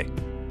from Chie.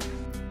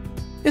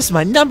 This is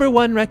my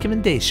 #1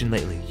 recommendation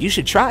lately. You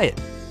should try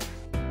it.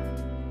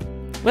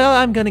 Well,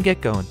 I'm gonna get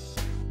going.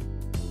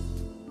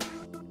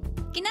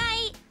 Good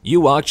night.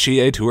 You walked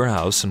Chie to her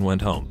house and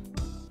went home.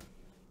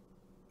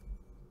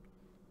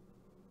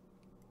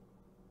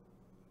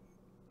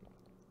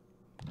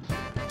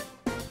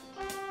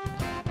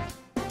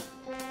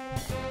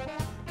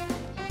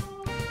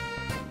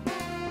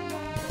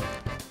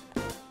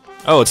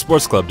 Oh, it's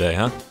sports club day,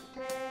 huh?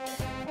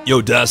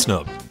 Yo,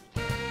 Dasnub.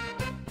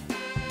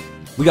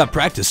 We got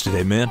practice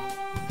today, man.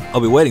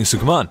 I'll be waiting, so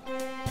come on.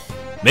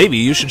 Maybe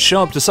you should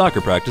show up to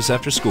soccer practice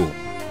after school.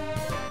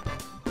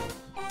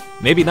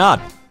 Maybe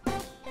not.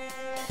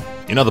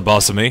 You're not the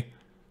boss of me.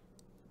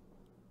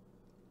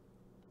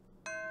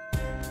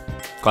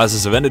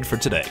 Classes have ended for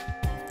today.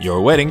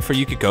 You're waiting for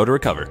Yukiko to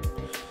recover.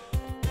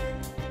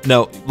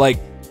 No, like,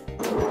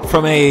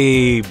 from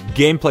a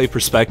gameplay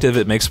perspective,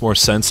 it makes more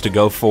sense to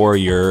go for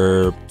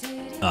your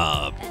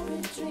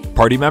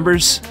party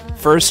members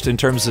first in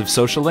terms of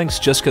social links,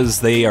 just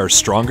because they are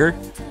stronger.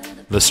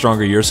 The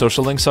stronger your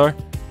social links are.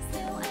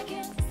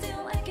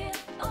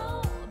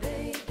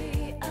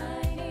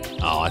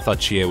 Oh, I thought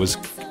Chie was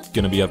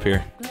gonna be up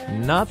here.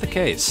 Not the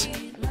case.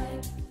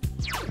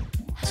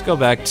 Let's go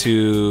back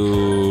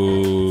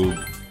to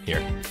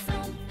here.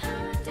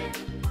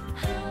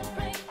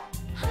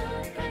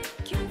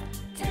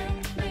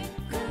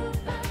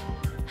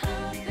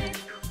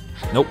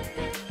 Nope,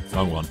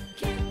 wrong one.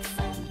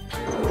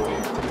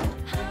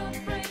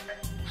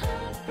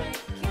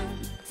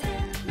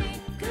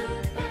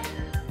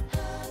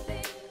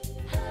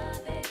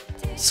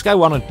 This guy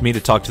wanted me to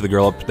talk to the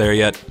girl up there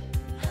yet.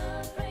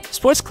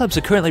 Sports clubs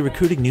are currently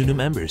recruiting new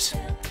members.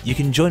 You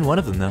can join one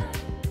of them, though.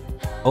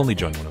 Only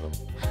join one of them.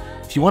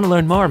 If you want to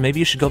learn more, maybe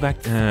you should go back.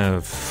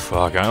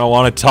 Fuck, I don't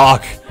want to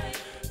talk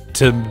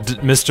to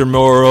Mr.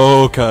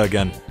 Moroka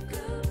again.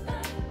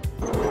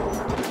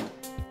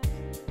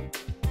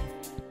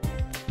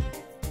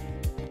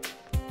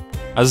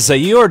 As I say,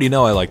 you already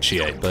know I like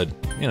Chie, but,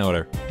 you know,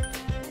 whatever.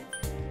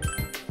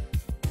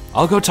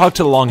 I'll go talk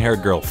to the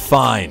long-haired girl.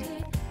 Fine.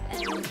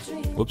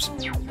 Whoops,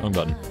 wrong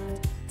button.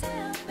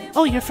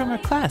 Oh, you're from our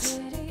class.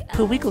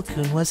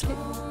 Puwiggle-kun, wasn't it?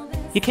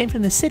 You came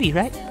from the city,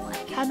 right?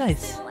 How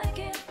nice.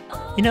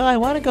 You know, I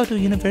want to go to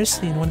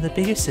university in one of the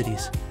bigger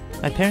cities.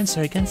 My parents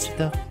are against it,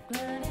 though.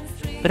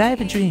 But I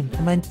have a dream,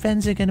 and my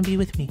friends are going to be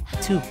with me,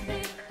 too.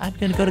 I'm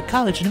going to go to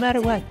college no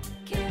matter what.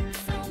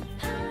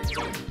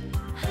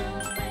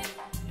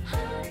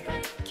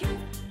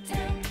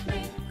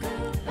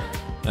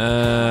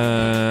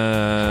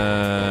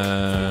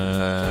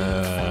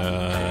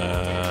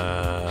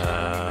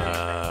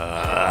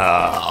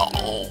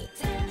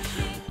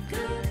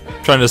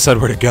 Trying to decide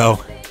where to go,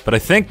 but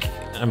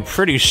I'm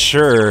pretty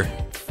sure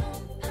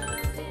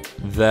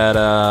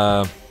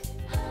that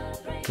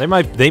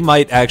they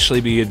might actually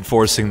be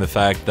enforcing the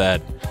fact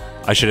that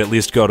I should at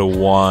least go to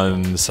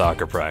one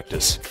soccer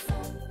practice.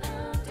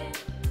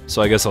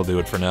 So I guess I'll do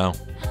it for now.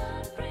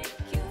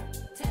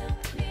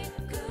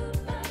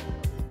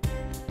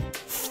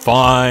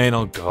 Fine,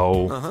 I'll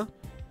go.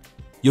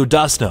 Yo,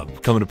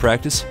 Dasnub, coming to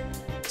practice?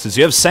 Since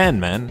you have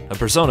Sandman, a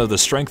persona of the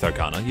Strength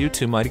Arcana, you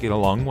two might get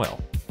along well.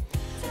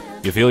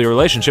 You feel your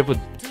relationship with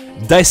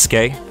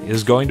Daisuke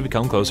is going to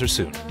become closer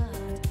soon.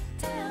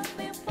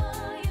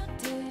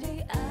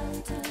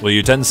 Will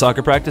you attend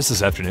soccer practice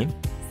this afternoon?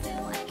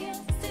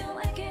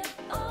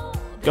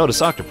 Go to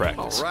soccer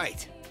practice. All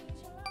right.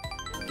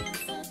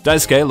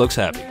 Daisuke looks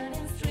happy.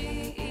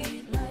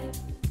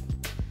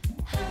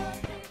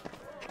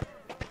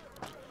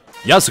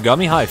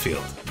 Yasugami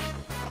Highfield.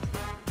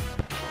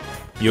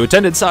 You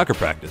attended soccer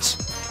practice.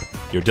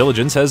 Your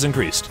diligence has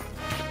increased.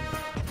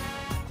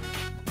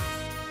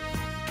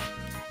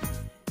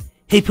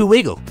 Hey,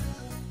 Puwiggle,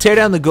 tear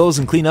down the goals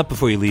and clean up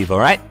before you leave,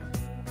 alright?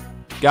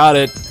 Got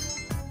it.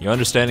 Your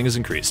understanding has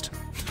increased.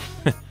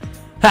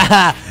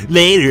 Haha,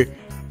 later.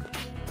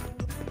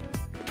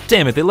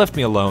 Damn it, they left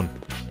me alone.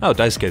 Oh,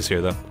 Daisuke's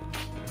here, though.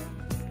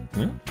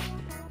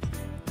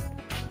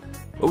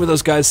 What were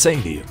those guys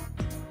saying to you?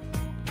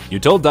 You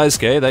told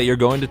Daisuke that you're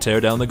going to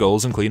tear down the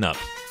goals and clean up.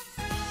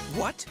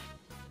 What?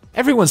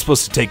 Everyone's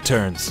supposed to take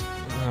turns.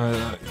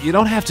 You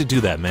don't have to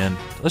do that, man.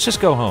 Let's just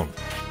go home.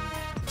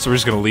 So we're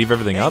just gonna leave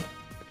everything up?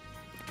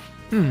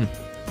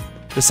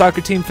 The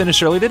soccer team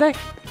finished early today?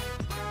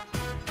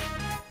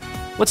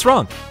 What's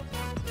wrong?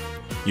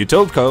 You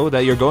told Ko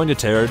that you're going to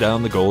tear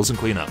down the goals and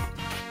clean up.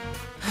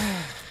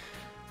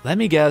 Let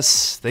me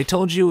guess, they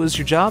told you it was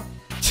your job?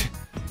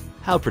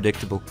 How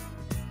predictable.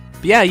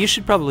 But yeah, you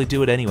should probably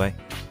do it anyway.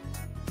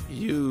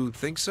 You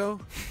think so?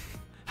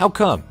 How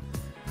come?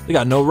 They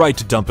got no right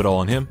to dump it all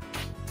on him.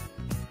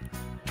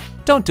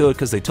 Don't do it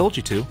because they told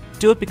you to.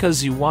 Do it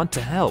because you want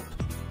to help.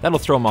 That'll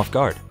throw them off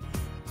guard.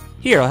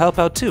 Here, I'll help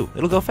out too.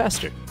 It'll go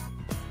faster.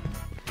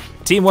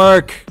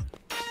 Teamwork!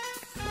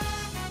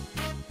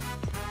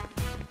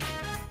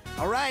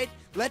 All right,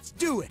 let's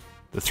do it.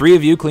 The three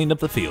of you cleaned up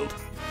the field.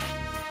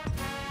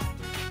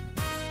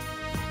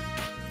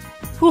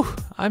 Whew,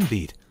 I'm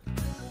beat.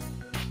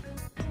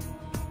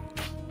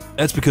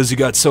 That's because you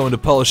got so into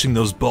polishing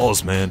those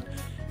balls, man.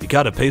 You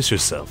gotta pace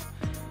yourself.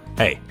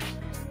 Hey,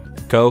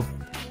 Ko,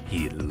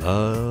 he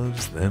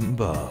loves them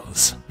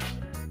balls.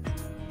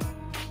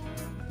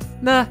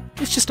 Nah,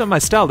 it's just not my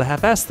style to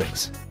half-ass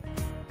things.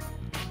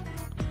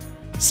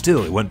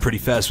 Still, it went pretty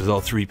fast with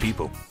all three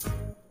people.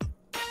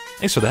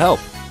 Thanks for the help.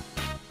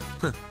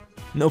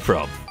 No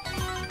problem.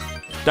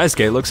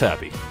 Daisuke looks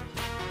happy.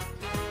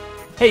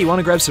 Hey, you want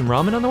to grab some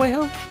ramen on the way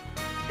home?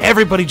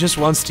 Everybody just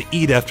wants to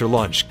eat after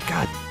lunch.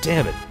 God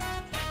damn it.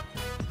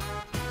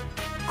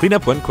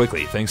 Cleanup went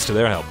quickly, thanks to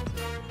their help.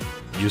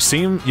 You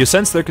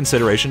sense their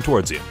consideration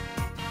towards you.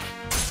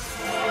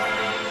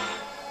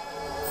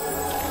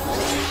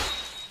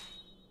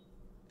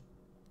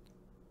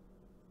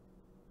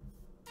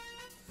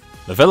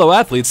 The fellow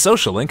athlete's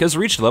social link has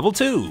reached level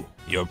 2.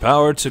 Your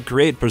power to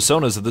create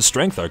personas of the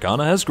Strength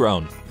Arcana has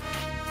grown.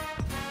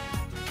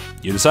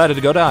 You decided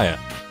to go to Aya.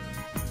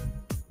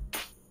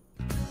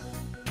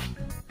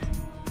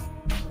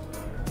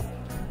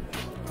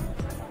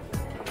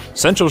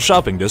 Central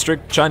Shopping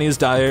District, Chinese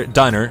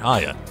Diner,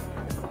 Aya.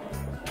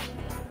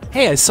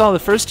 Hey, I saw the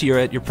first year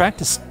at your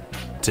practice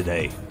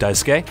today,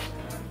 Daisuke.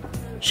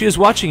 She was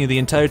watching you the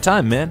entire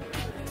time, man.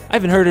 I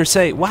even heard her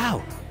say,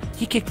 "Wow,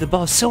 he kicked the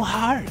ball so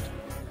hard."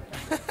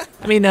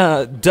 I mean,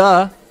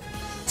 duh.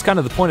 It's kind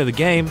of the point of the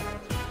game.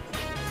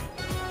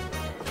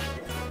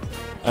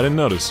 I didn't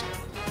notice.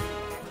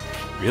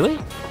 Really?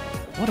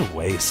 What a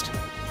waste.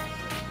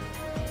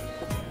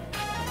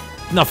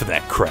 Enough of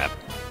that crap.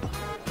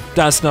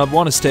 Dasnub,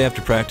 want to stay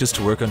after practice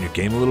to work on your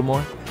game a little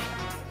more?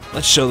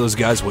 Let's show those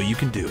guys what you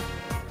can do.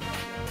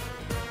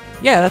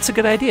 Yeah, that's a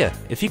good idea.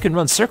 If you can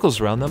run circles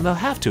around them, they'll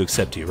have to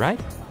accept you, right?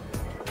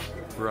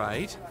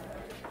 Right.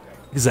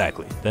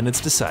 Exactly. Then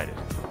it's decided.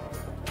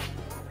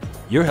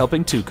 You're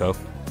helping too, Ko.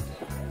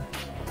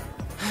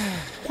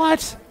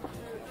 What?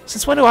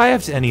 Since when do I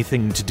have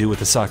anything to do with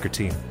the soccer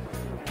team?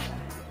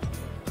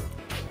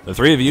 The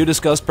three of you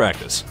discussed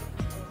practice.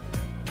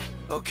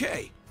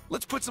 Okay,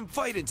 let's put some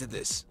fight into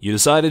this. You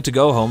decided to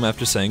go home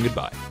after saying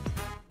goodbye.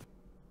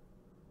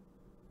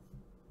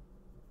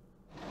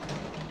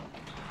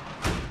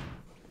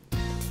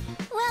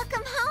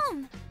 Welcome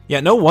home.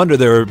 Yeah, no wonder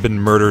there have been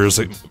murders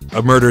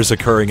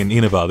occurring in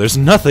Inaba. There's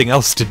nothing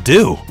else to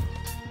do.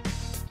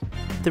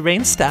 The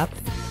rain stopped.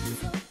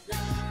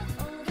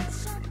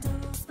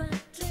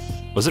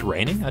 Was it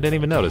raining? I didn't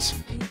even notice.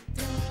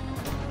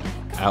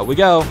 Out we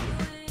go.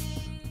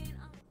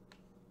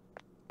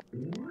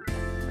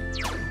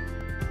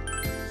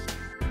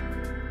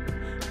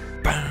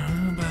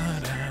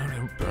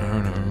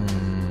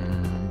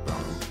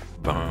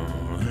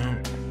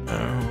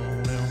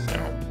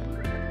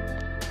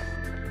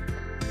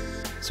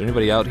 Is there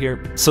anybody out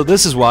here? So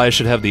this is why I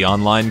should have the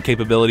online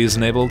capabilities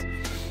enabled,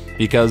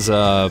 because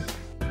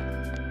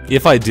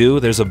if I do,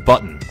 there's a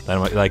button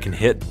that I can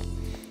hit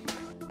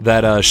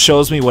that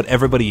shows me what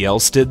everybody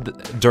else did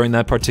during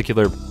that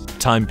particular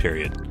time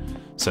period.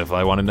 So if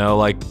I want to know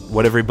like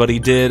what everybody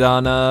did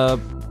on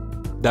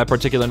that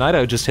particular night, I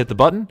would just hit the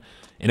button,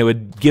 and it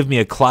would give me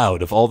a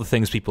cloud of all the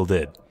things people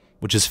did,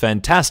 which is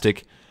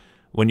fantastic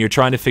when you're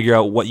trying to figure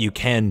out what you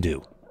can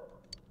do.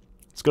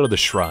 Let's go to the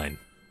shrine.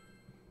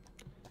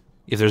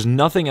 If there's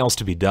nothing else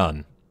to be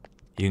done,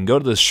 you can go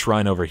to this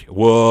shrine over here.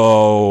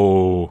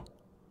 Whoa!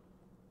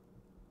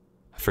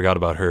 I forgot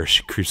about her.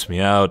 She creeps me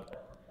out.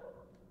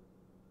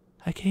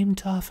 I came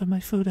to offer my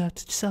food out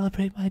to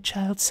celebrate my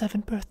child's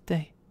 7th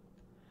birthday.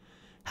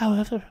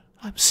 However,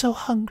 I'm so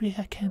hungry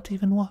I can't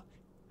even walk.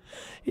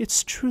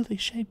 It's truly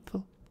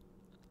shameful.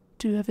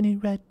 Do you have any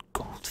red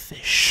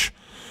goldfish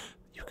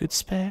you could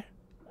spare?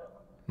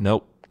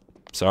 Nope.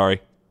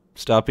 Sorry.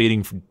 Stop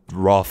eating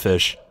raw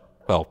fish.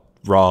 Well,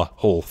 raw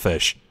whole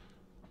fish.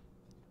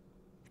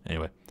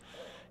 Anyway.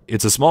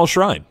 It's a small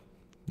shrine.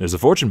 There's a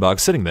fortune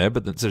box sitting there,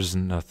 but there's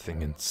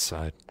nothing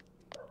inside.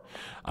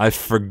 I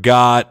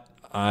forgot.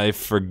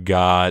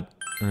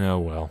 Oh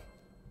well.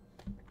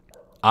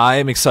 I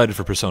am excited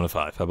for Persona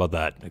 5. How about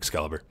that,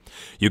 Excalibur?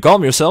 You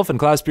calm yourself and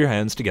clasp your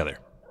hands together.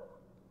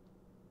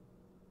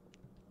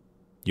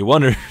 You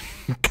wonder...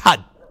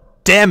 God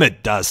damn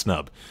it,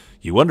 Dasnub!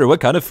 You wonder what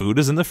kind of food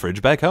is in the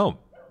fridge back home.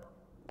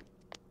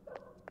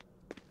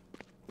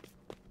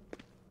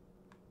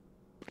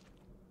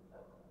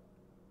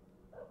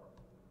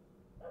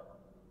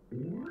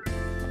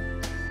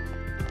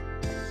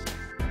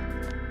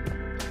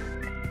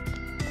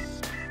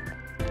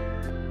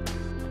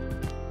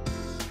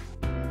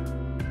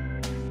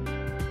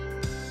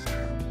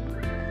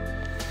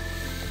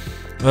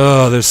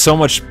 Oh, there's so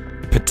much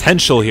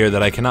potential here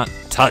that I cannot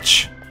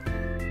touch.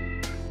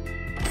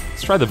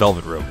 Let's try the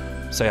Velvet Room.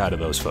 Say hi to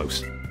those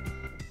folks.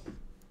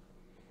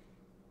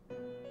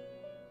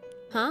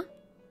 Huh?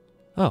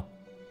 Oh,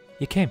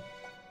 you came.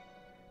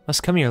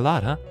 Must come here a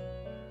lot, huh?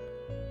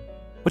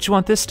 What you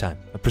want this time?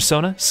 A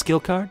persona? Skill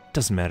card?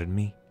 Doesn't matter to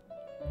me.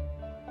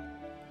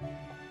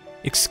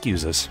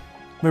 Excuse us.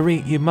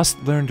 Marie, you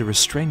must learn to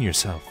restrain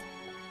yourself.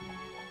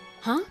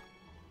 Huh?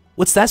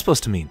 What's that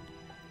supposed to mean?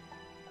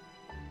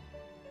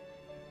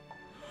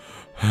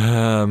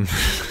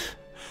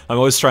 I'm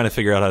always trying to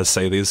figure out how to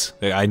say these.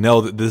 I know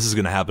that this is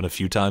going to happen a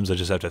few times. I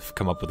just have to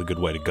come up with a good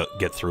way to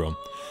get through them.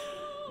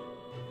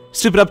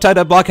 Stupid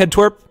uptight blockhead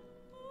twerp.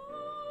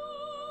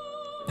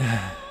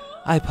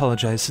 I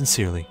apologize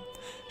sincerely.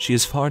 She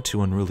is far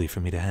too unruly for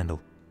me to handle.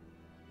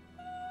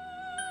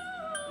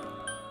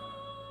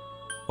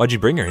 Why'd you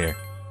bring her here?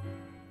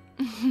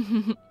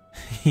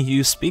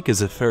 You speak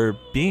as if her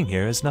being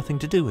here has nothing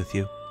to do with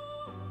you.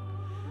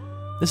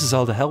 This is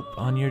all to help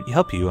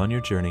you on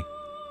your journey.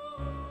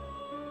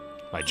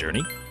 My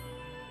journey?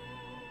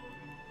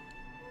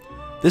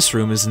 This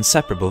room is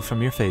inseparable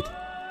from your fate.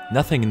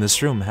 Nothing in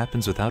this room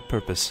happens without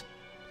purpose.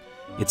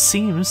 It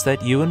seems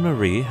that you and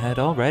Marie had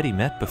already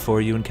met before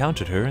you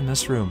encountered her in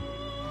this room.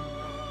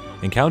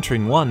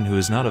 Encountering one who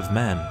is not of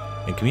man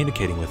and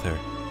communicating with her,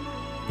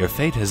 your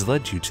fate has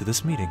led you to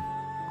this meeting.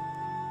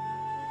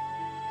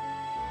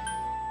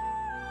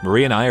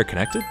 Marie and I are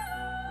connected?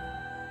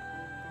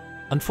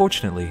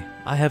 Unfortunately,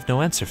 I have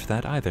no answer for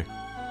that either.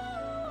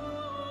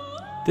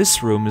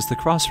 This room is the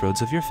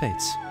crossroads of your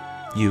fates.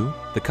 You,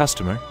 the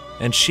customer,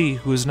 and she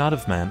who is not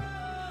of man,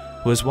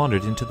 who has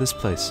wandered into this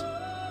place.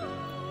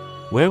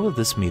 Where will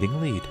this meeting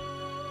lead?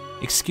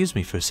 Excuse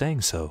me for saying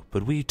so,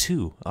 but we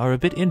too are a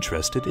bit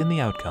interested in the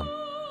outcome.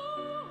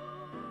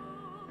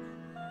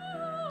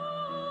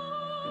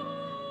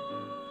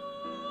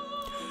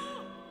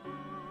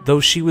 Though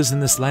she was in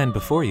this land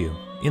before you,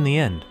 in the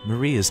end,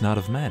 Marie is not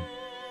of man.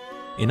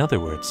 In other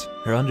words,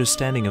 her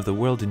understanding of the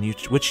world in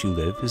which you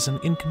live is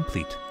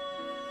incomplete.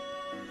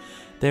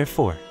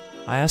 Therefore,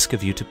 I ask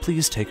of you to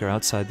please take her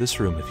outside this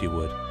room if you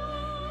would.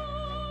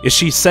 Is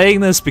she saying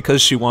this because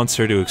she wants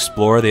her to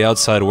explore the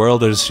outside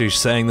world, or is she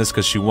saying this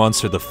because she wants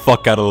her the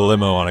fuck out of the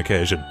limo on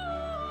occasion?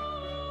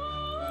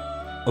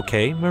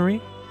 Okay, Marie?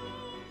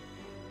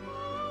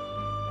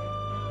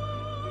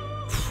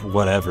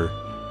 Whatever.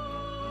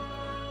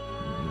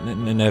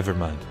 Never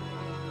mind.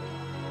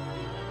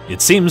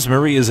 It seems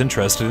Marie is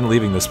interested in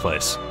leaving this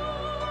place.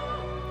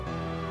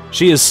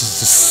 She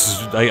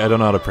is... I don't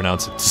know how to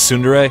pronounce it.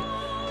 Tsundere?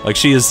 Like,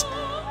 she is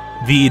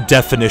the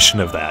definition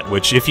of that,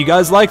 which, if you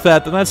guys like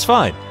that, then that's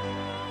fine.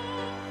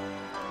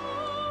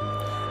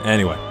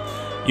 Anyway,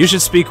 you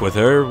should speak with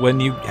her when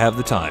you have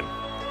the time.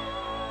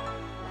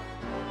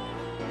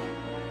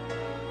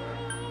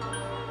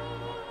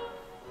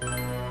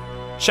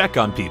 Check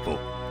on people.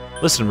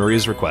 Listen to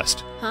Maria's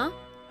request. Huh?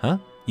 Huh?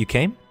 You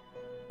came?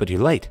 But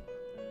you're late.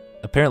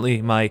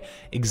 Apparently, my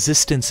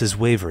existence is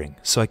wavering,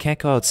 so I can't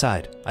go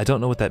outside. I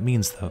don't know what that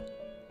means, though.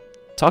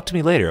 Talk to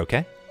me later,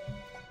 okay?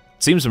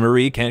 Seems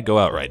Marie can't go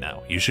out right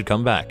now. You should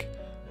come back.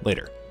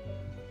 Later.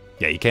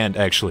 Yeah, you can't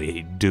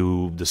actually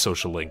do the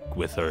social link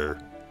with her.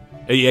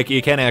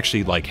 You can't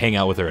actually, like, hang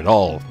out with her at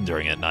all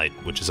during at night,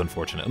 which is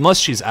unfortunate. Unless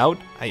she's out.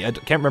 I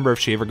can't remember if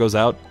she ever goes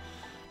out.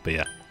 But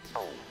yeah.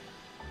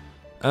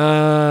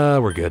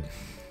 We're good.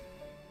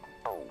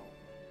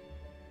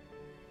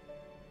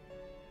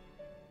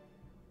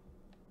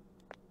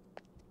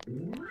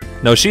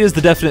 No, she is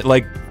the definite,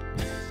 like...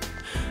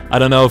 I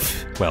don't know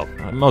if... Well,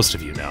 most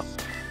of you know.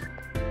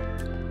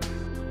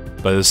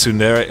 But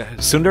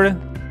Tsundere?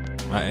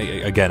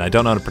 Again, I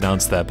don't know how to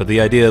pronounce that, but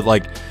the idea,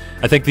 like...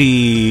 I think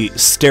the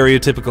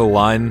stereotypical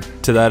line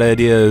to that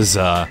idea is,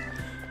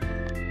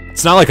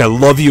 it's not like I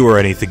love you or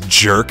anything,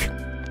 jerk.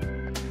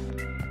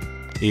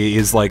 He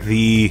is like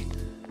the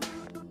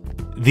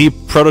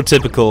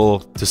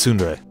prototypical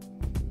Tsundere.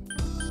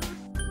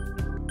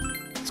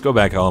 Let's go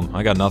back home.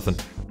 I got nothing.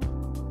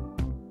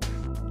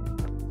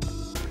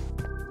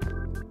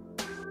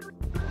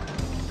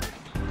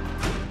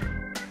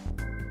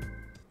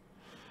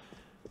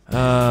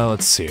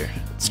 Let's see here.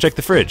 Let's check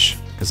the fridge,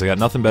 because I got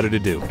nothing better to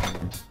do.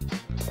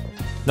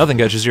 Nothing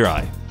catches your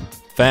eye.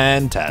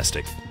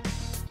 Fantastic.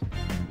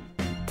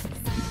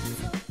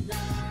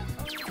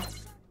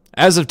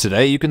 As of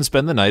today, you can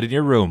spend the night in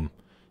your room.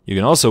 You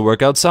can also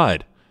work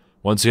outside.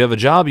 Once you have a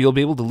job, you'll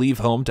be able to leave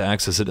home to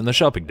access it in the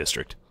shopping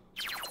district.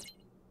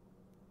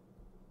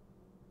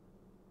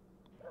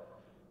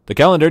 The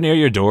calendar near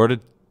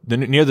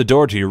the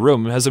door to your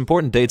room has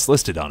important dates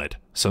listed on it,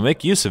 so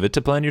make use of it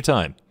to plan your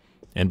time.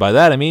 And by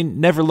that I mean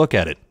never look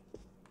at it,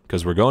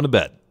 because we're going to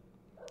bed.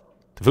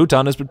 The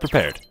futon has been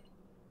prepared.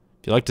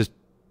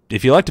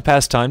 If you like to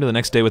pass time to the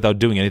next day without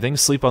doing anything,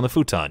 sleep on the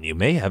futon. You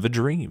may have a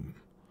dream.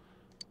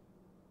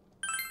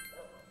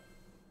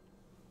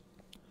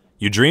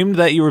 You dreamed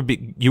that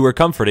you were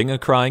comforting a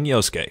crying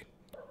Yosuke.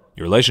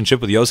 Your relationship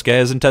with Yosuke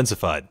has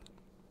intensified.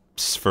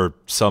 For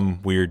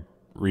some weird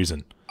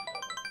reason.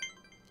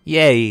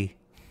 Yay!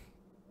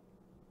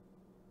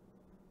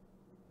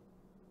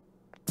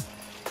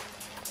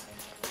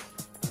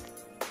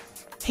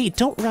 Hey,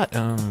 don't run.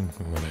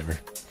 Whatever.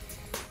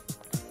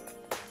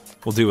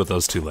 We'll deal with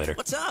those two later.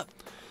 What's up?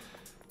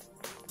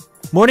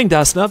 Morning,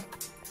 Dasnup.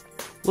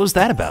 What was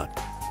that about?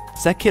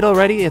 Is that kid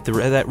already at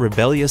that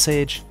rebellious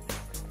age?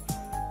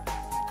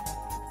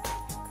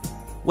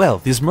 Well,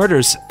 these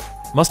murders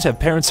must have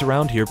parents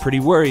around here pretty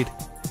worried.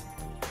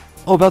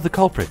 Oh, about the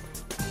culprit.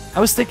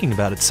 I was thinking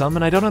about it some,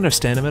 and I don't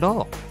understand him at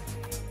all.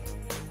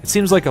 It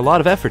seems like a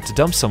lot of effort to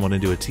dump someone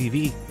into a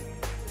TV.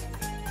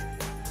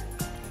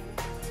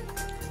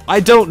 I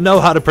don't know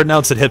how to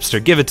pronounce it,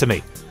 hipster. Give it to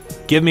me.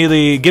 Give me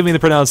the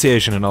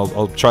pronunciation, and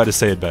I'll try to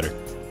say it better.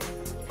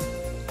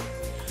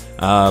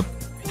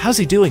 How's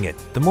he doing it?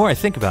 The more I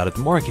think about it, the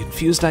more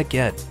confused I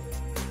get.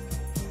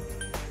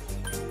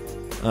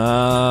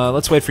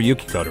 Let's wait for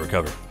Yukiko to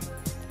recover.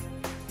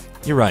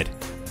 You're right.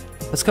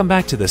 Let's come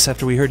back to this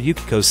after we heard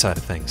Yukiko's side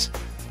of things.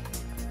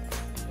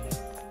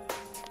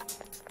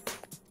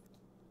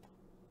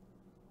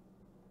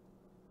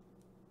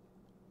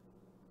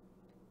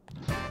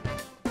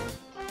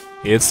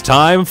 It's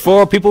time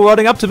for people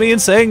running up to me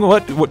and saying,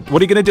 what are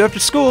you gonna do after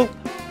school?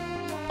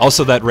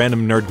 Also, that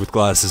random nerd with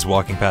glasses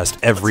walking past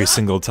every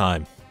single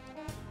time.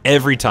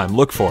 Every time.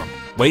 Look for him.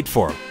 Wait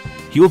for him.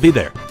 He will be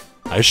there.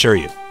 I assure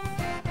you.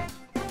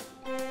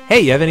 Hey,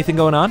 you have anything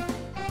going on?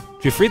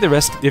 If you're free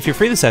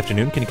this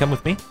afternoon, can you come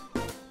with me?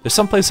 There's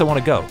someplace I want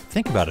to go.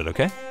 Think about it,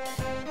 okay?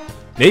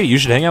 Maybe you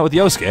should hang out with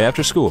Yosuke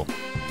after school.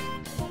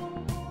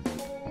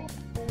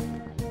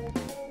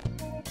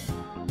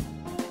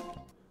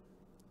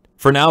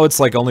 For now, it's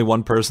like only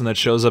one person that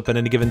shows up at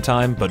any given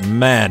time, but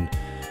man,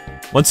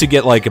 once you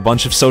get like a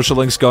bunch of social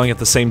links going at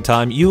the same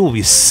time, you will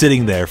be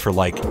sitting there for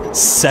like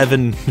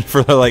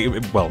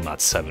well, not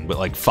 7, but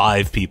like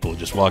 5 people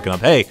just walking up.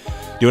 Hey,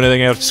 do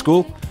anything after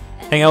school?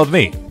 Hang out with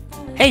me.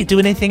 Hey, do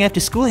anything after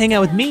school? Hang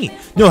out with me.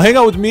 No, hang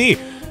out with me.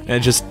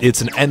 And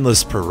it's an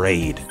endless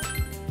parade.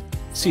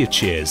 See if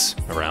Chie's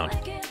around.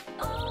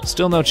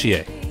 Still no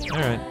Chie.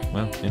 Alright,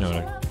 well, you know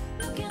whatever.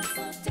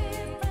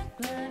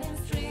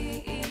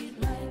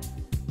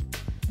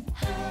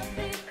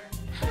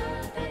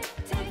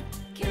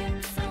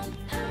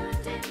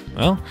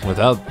 Well,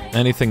 without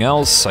anything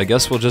else, I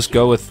guess we'll just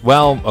go with,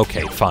 well,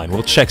 okay, fine.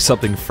 We'll check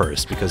something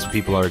first, because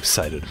people are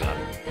excited about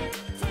it.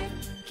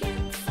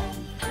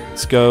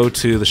 Let's go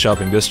to the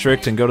shopping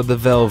district and go to the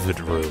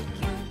Velvet Room.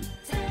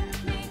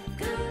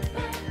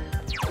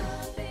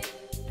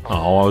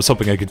 Oh, I was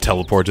hoping I could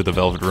teleport to the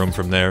Velvet Room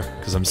from there,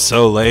 because I'm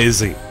so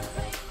lazy.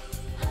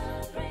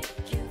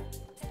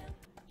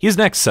 He's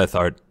next, Seth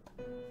Art.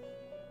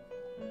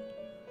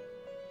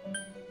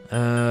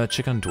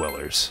 Check on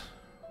Dwellers.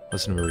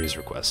 Listen to Marie's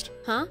request.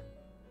 Huh?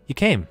 You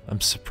came. I'm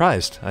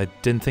surprised. I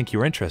didn't think you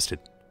were interested.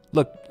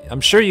 Look,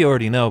 I'm sure you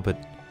already know, but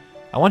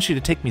I want you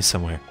to take me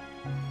somewhere.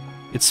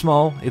 It's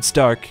small, it's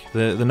dark,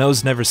 the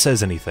nose never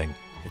says anything.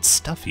 It's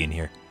stuffy in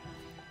here.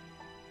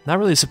 Not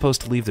really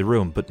supposed to leave the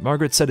room, but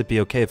Margaret said it'd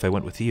be okay if I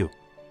went with you.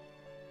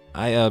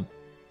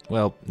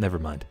 Well, never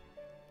mind.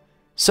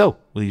 So,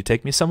 will you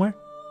take me somewhere?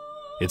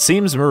 It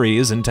seems Marie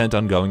is intent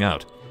on going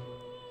out.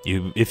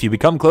 If you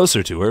become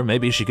closer to her,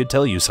 maybe she could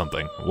tell you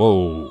something.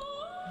 Whoa.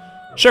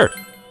 Sure.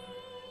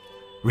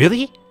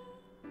 Really?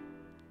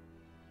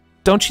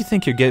 Don't you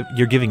think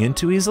you're giving in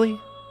too easily?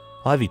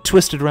 I'll have you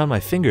twisted around my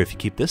finger if you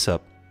keep this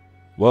up.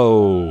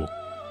 Whoa.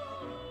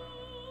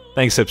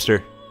 Thanks,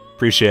 hipster.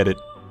 Appreciate it.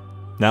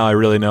 Now I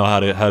really know how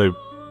to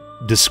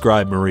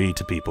describe Marie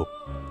to people.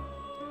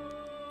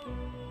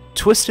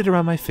 Twisted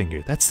around my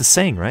finger. That's the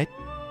saying, right?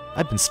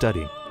 I've been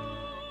studying.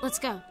 Let's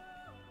go.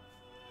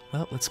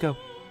 Well, let's go.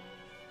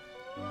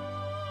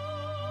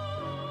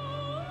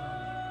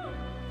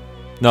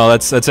 No,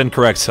 that's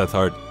incorrect, Seth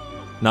Hart.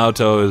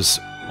 Naoto is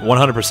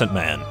 100%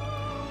 man.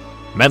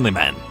 Manly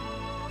man.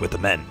 With the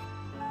men.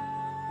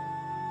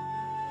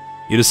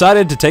 You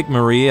decided to take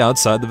Marie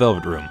outside the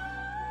Velvet Room.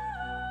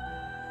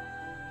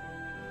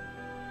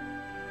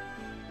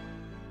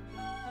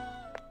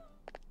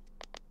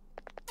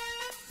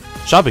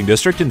 Shopping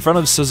district in front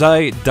of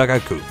Sozai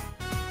Dagaku.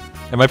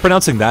 Am I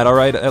pronouncing that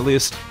alright, at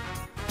least?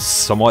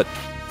 Somewhat.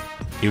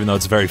 Even though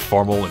it's very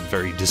formal and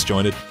very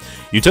disjointed.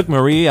 You took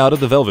Marie out of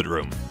the Velvet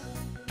Room.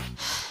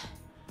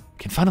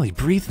 Can finally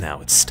breathe now.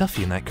 It's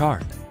stuffy in that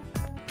car.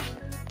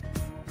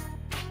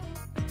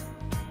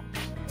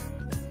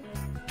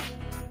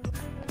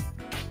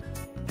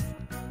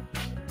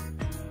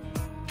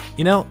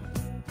 You know,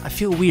 I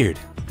feel weird.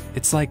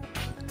 It's like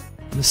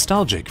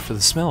nostalgic for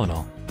the smell and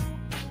all.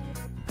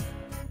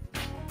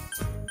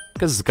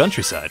 Because it's the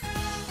countryside.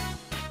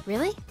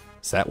 Really?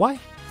 Is that why?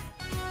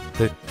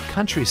 The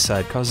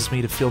countryside causes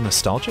me to feel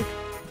nostalgic?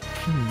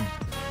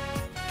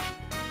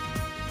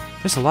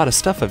 There's a lot of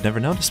stuff I've never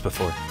noticed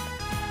before.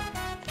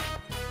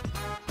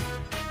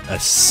 A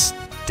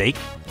steak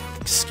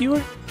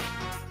skewer?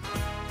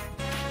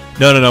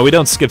 No, we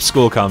don't skip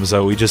school comms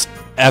though, we just...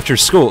 After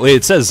school,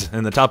 it says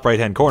in the top right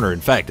hand corner,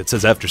 in fact, it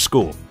says after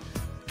school.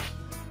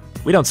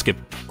 We don't skip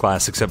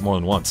class except more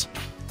than once.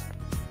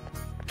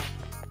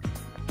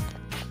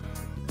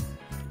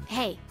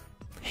 Hey.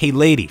 Hey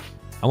lady,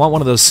 I want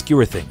one of those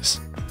skewer things.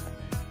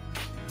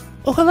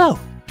 Oh, hello.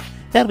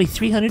 That'll be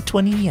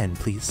 320 yen,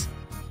 please.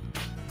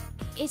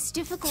 It's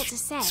difficult to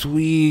say.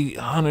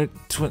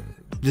 320.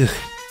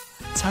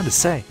 It's hard to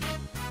say.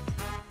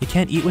 You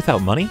can't eat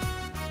without money?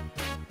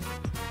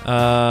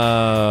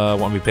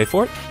 Want me to pay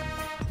for it?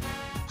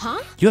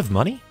 Huh? You have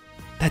money?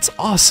 That's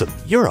awesome.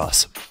 You're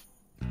awesome.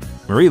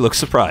 Marie looks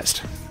surprised.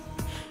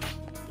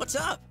 What's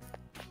up?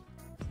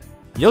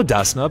 Yo,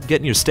 Dasnub,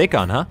 getting your steak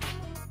on, huh?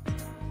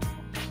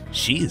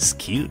 She's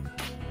cute.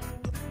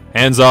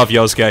 Hands off,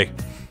 Yosuke.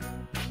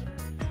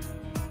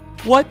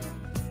 What?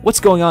 What's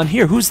going on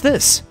here? Who's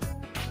this?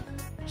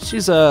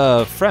 She's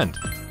a friend.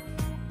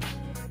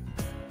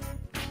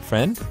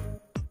 Friend?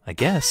 I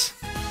guess.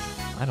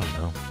 I don't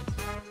know.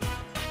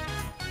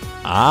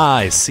 Ah,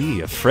 I see.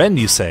 A friend,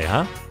 you say,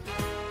 huh?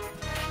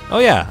 Oh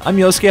yeah, I'm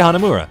Yosuke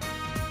Hanamura.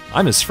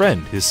 I'm his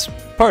friend, his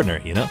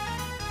partner, you know?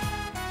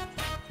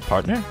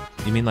 Partner?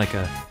 You mean like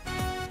a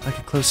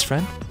close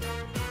friend?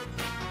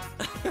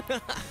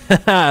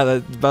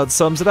 That about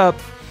sums it up.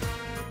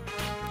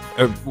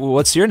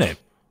 What's your name?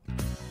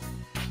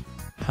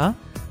 Huh?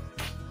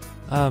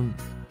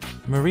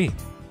 Marie.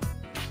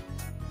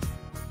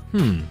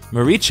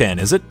 Marie-chan,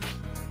 is it?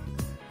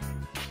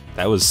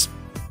 That was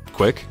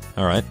quick.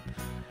 Alright.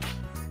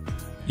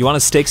 You want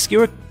a steak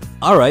skewer?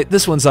 Alright,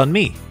 this one's on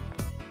me.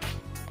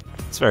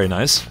 It's very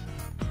nice.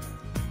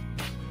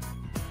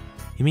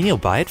 You mean you'll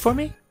buy it for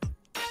me?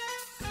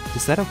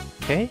 Is that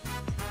okay?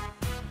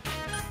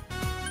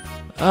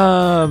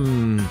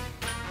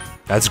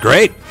 That's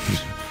great.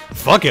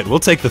 Fuck it, we'll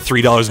take the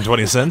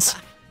 $3.20.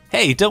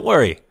 Hey, don't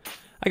worry.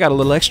 I got a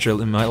little extra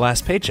in my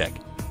last paycheck.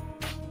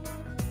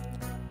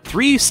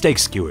 3 steak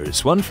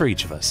skewers, one for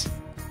each of us.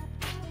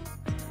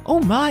 Oh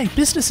my,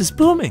 business is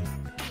booming.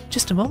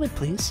 Just a moment,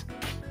 please.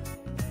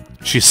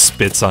 She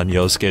spits on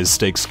Yosuke's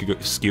steak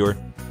skewer.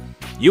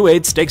 You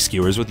ate steak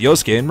skewers with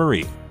Yosuke and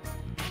Marie.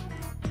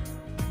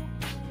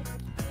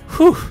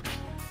 Whew!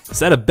 Is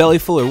that a belly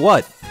full or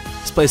what?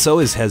 This place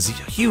always has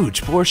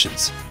huge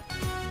portions.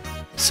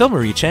 So,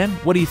 Marie-chan,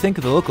 what do you think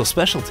of the local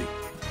specialty?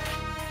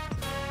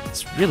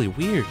 It's really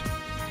weird.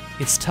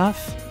 It's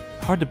tough,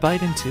 hard to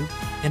bite into,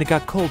 and it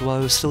got cold while I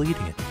was still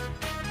eating it.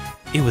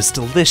 It was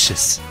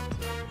delicious.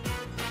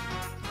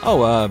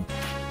 Oh,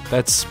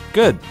 that's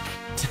good.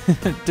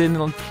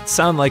 Didn't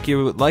sound like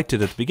you liked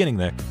it at the beginning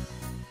there.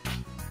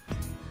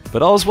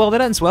 But all's well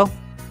that ends well.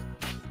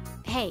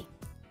 Hey,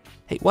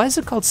 Hey, why is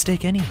it called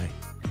steak anyway?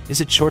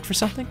 Is it short for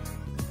something?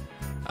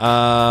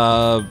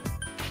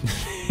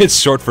 It's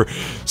short for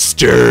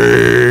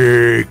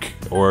steak!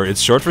 Or it's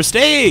short for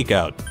steak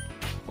out.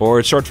 Or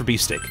it's short for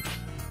beefsteak.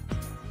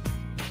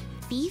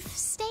 beef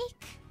steak?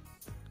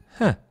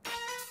 Huh.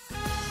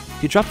 If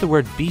you drop the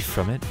word beef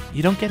from it,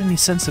 you don't get any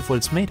sense of what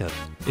it's made of.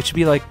 It should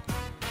be like,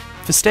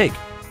 for steak.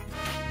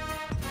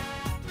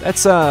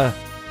 That's, not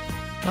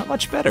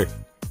much better.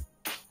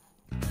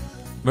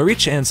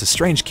 Marie-chan's a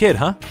strange kid,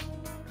 huh?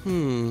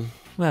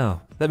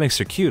 Well, that makes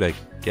her cute, I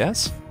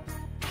guess.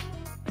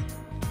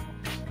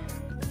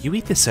 You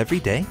eat this every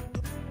day?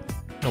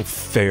 No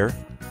fair.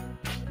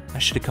 I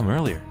should have come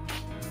earlier.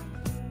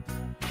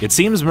 It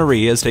seems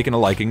Marie has taken a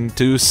liking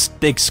to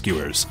steak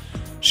skewers.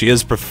 She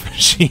has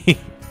she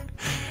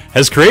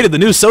has created the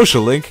new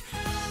social link,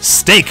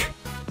 Steak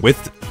with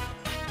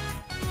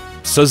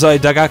Sozai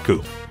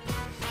Dagaku.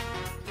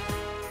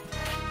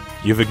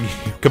 You've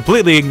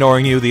completely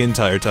ignoring you the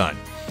entire time.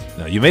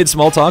 Now, you made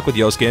small talk with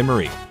Yosuke and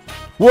Marie.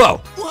 Whoa!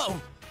 Whoa!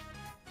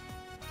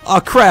 Aw,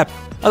 crap!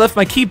 I left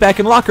my key back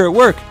in locker at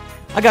work.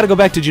 I gotta go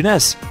back to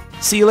Juness.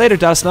 See you later,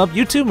 Dasnub.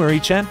 You too,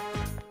 Marie-chan.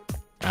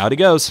 Out he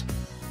goes.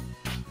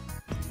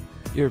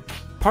 Your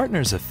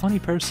partner's a funny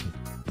person.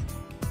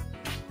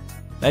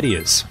 That he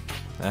is.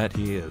 That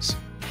he is.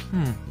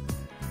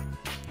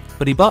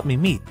 But he bought me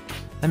meat.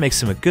 That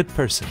makes him a good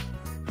person.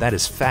 That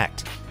is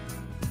fact.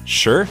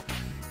 Sure?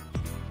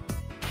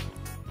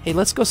 Hey,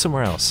 let's go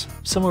somewhere else.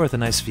 Somewhere with a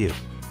nice view.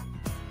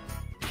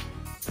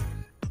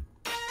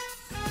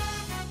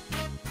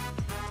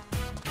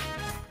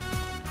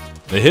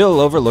 The hill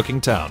overlooking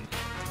town.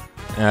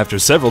 After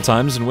several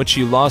times in which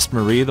you lost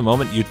Marie the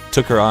moment you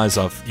took your eyes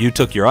off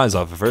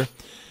of her,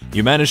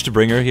 you managed to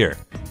bring her here.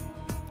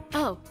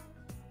 Oh,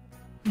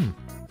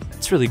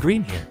 It's really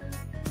green here.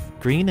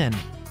 Green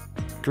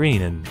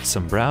and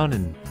some brown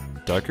and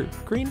darker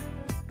green?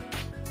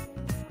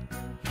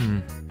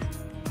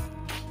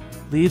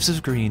 Leaves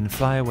of green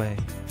fly away.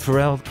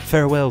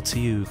 Farewell to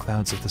you,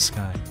 clouds of the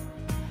sky.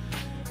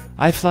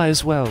 I fly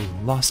as well,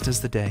 lost as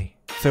the day.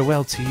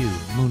 Farewell to you,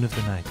 moon of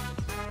the night.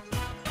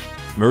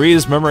 Marie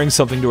is murmuring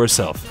something to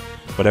herself.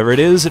 Whatever it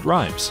is, it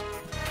rhymes.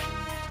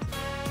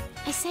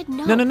 I said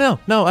no.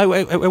 No, I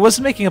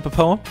wasn't making up a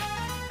poem.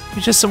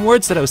 It's just some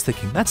words that I was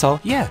thinking, that's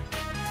all, yeah.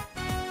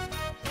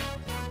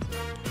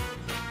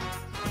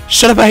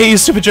 Shut up, I hate you,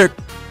 stupid jerk!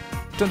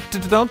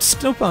 Don't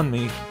snoop on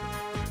me.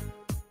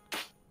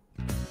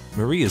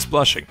 Marie is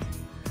blushing.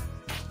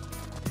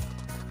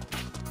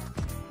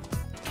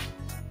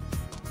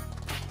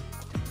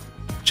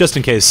 Just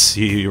in case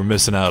you're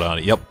missing out on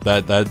it. Yep,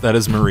 that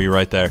is Marie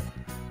right there.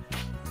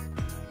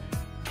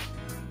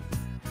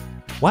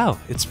 Wow,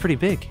 it's pretty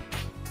big.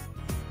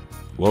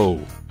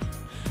 Whoa.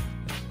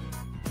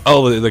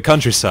 Oh, the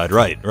countryside.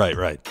 Right.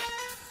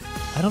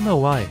 I don't know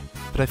why,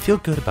 but I feel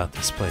good about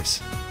this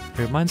place. It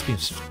reminds me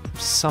of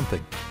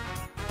something.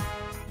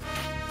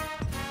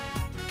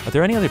 Are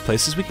there any other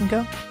places we can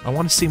go? I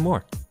want to see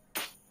more.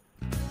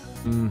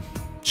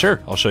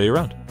 Sure, I'll show you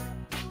around.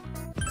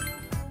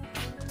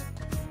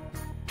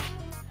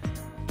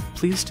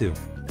 Please do.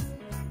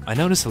 I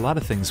notice a lot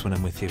of things when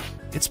I'm with you.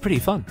 It's pretty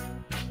fun.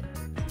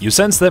 You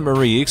sense that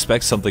Marie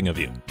expects something of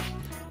you.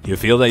 You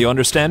feel that you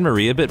understand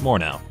Marie a bit more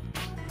now.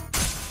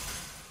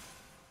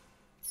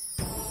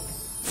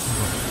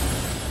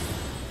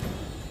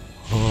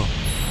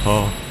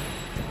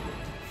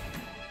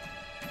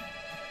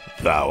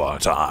 Thou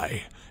art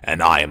I,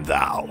 and I am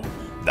thou.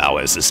 Thou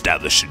hast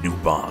established a new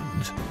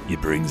bond.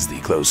 It brings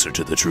thee closer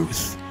to the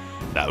truth.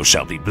 Thou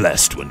shalt be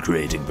blessed when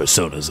creating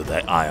personas of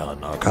the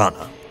Ion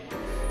Arcana.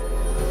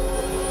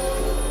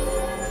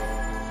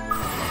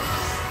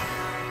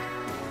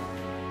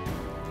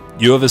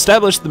 You have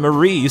established the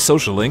Marie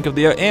social link of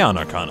the Aeon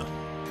Arcana.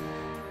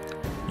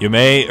 You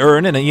may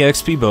earn an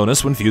EXP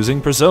bonus when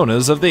fusing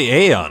personas of the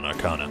Aeon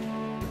Arcana.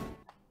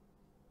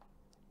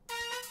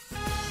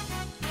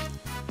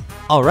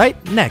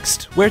 Alright,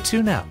 next. Where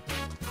to now?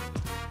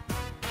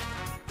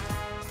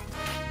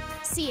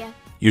 See ya.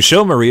 You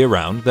show Marie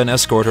around, then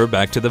escort her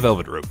back to the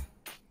Velvet Room.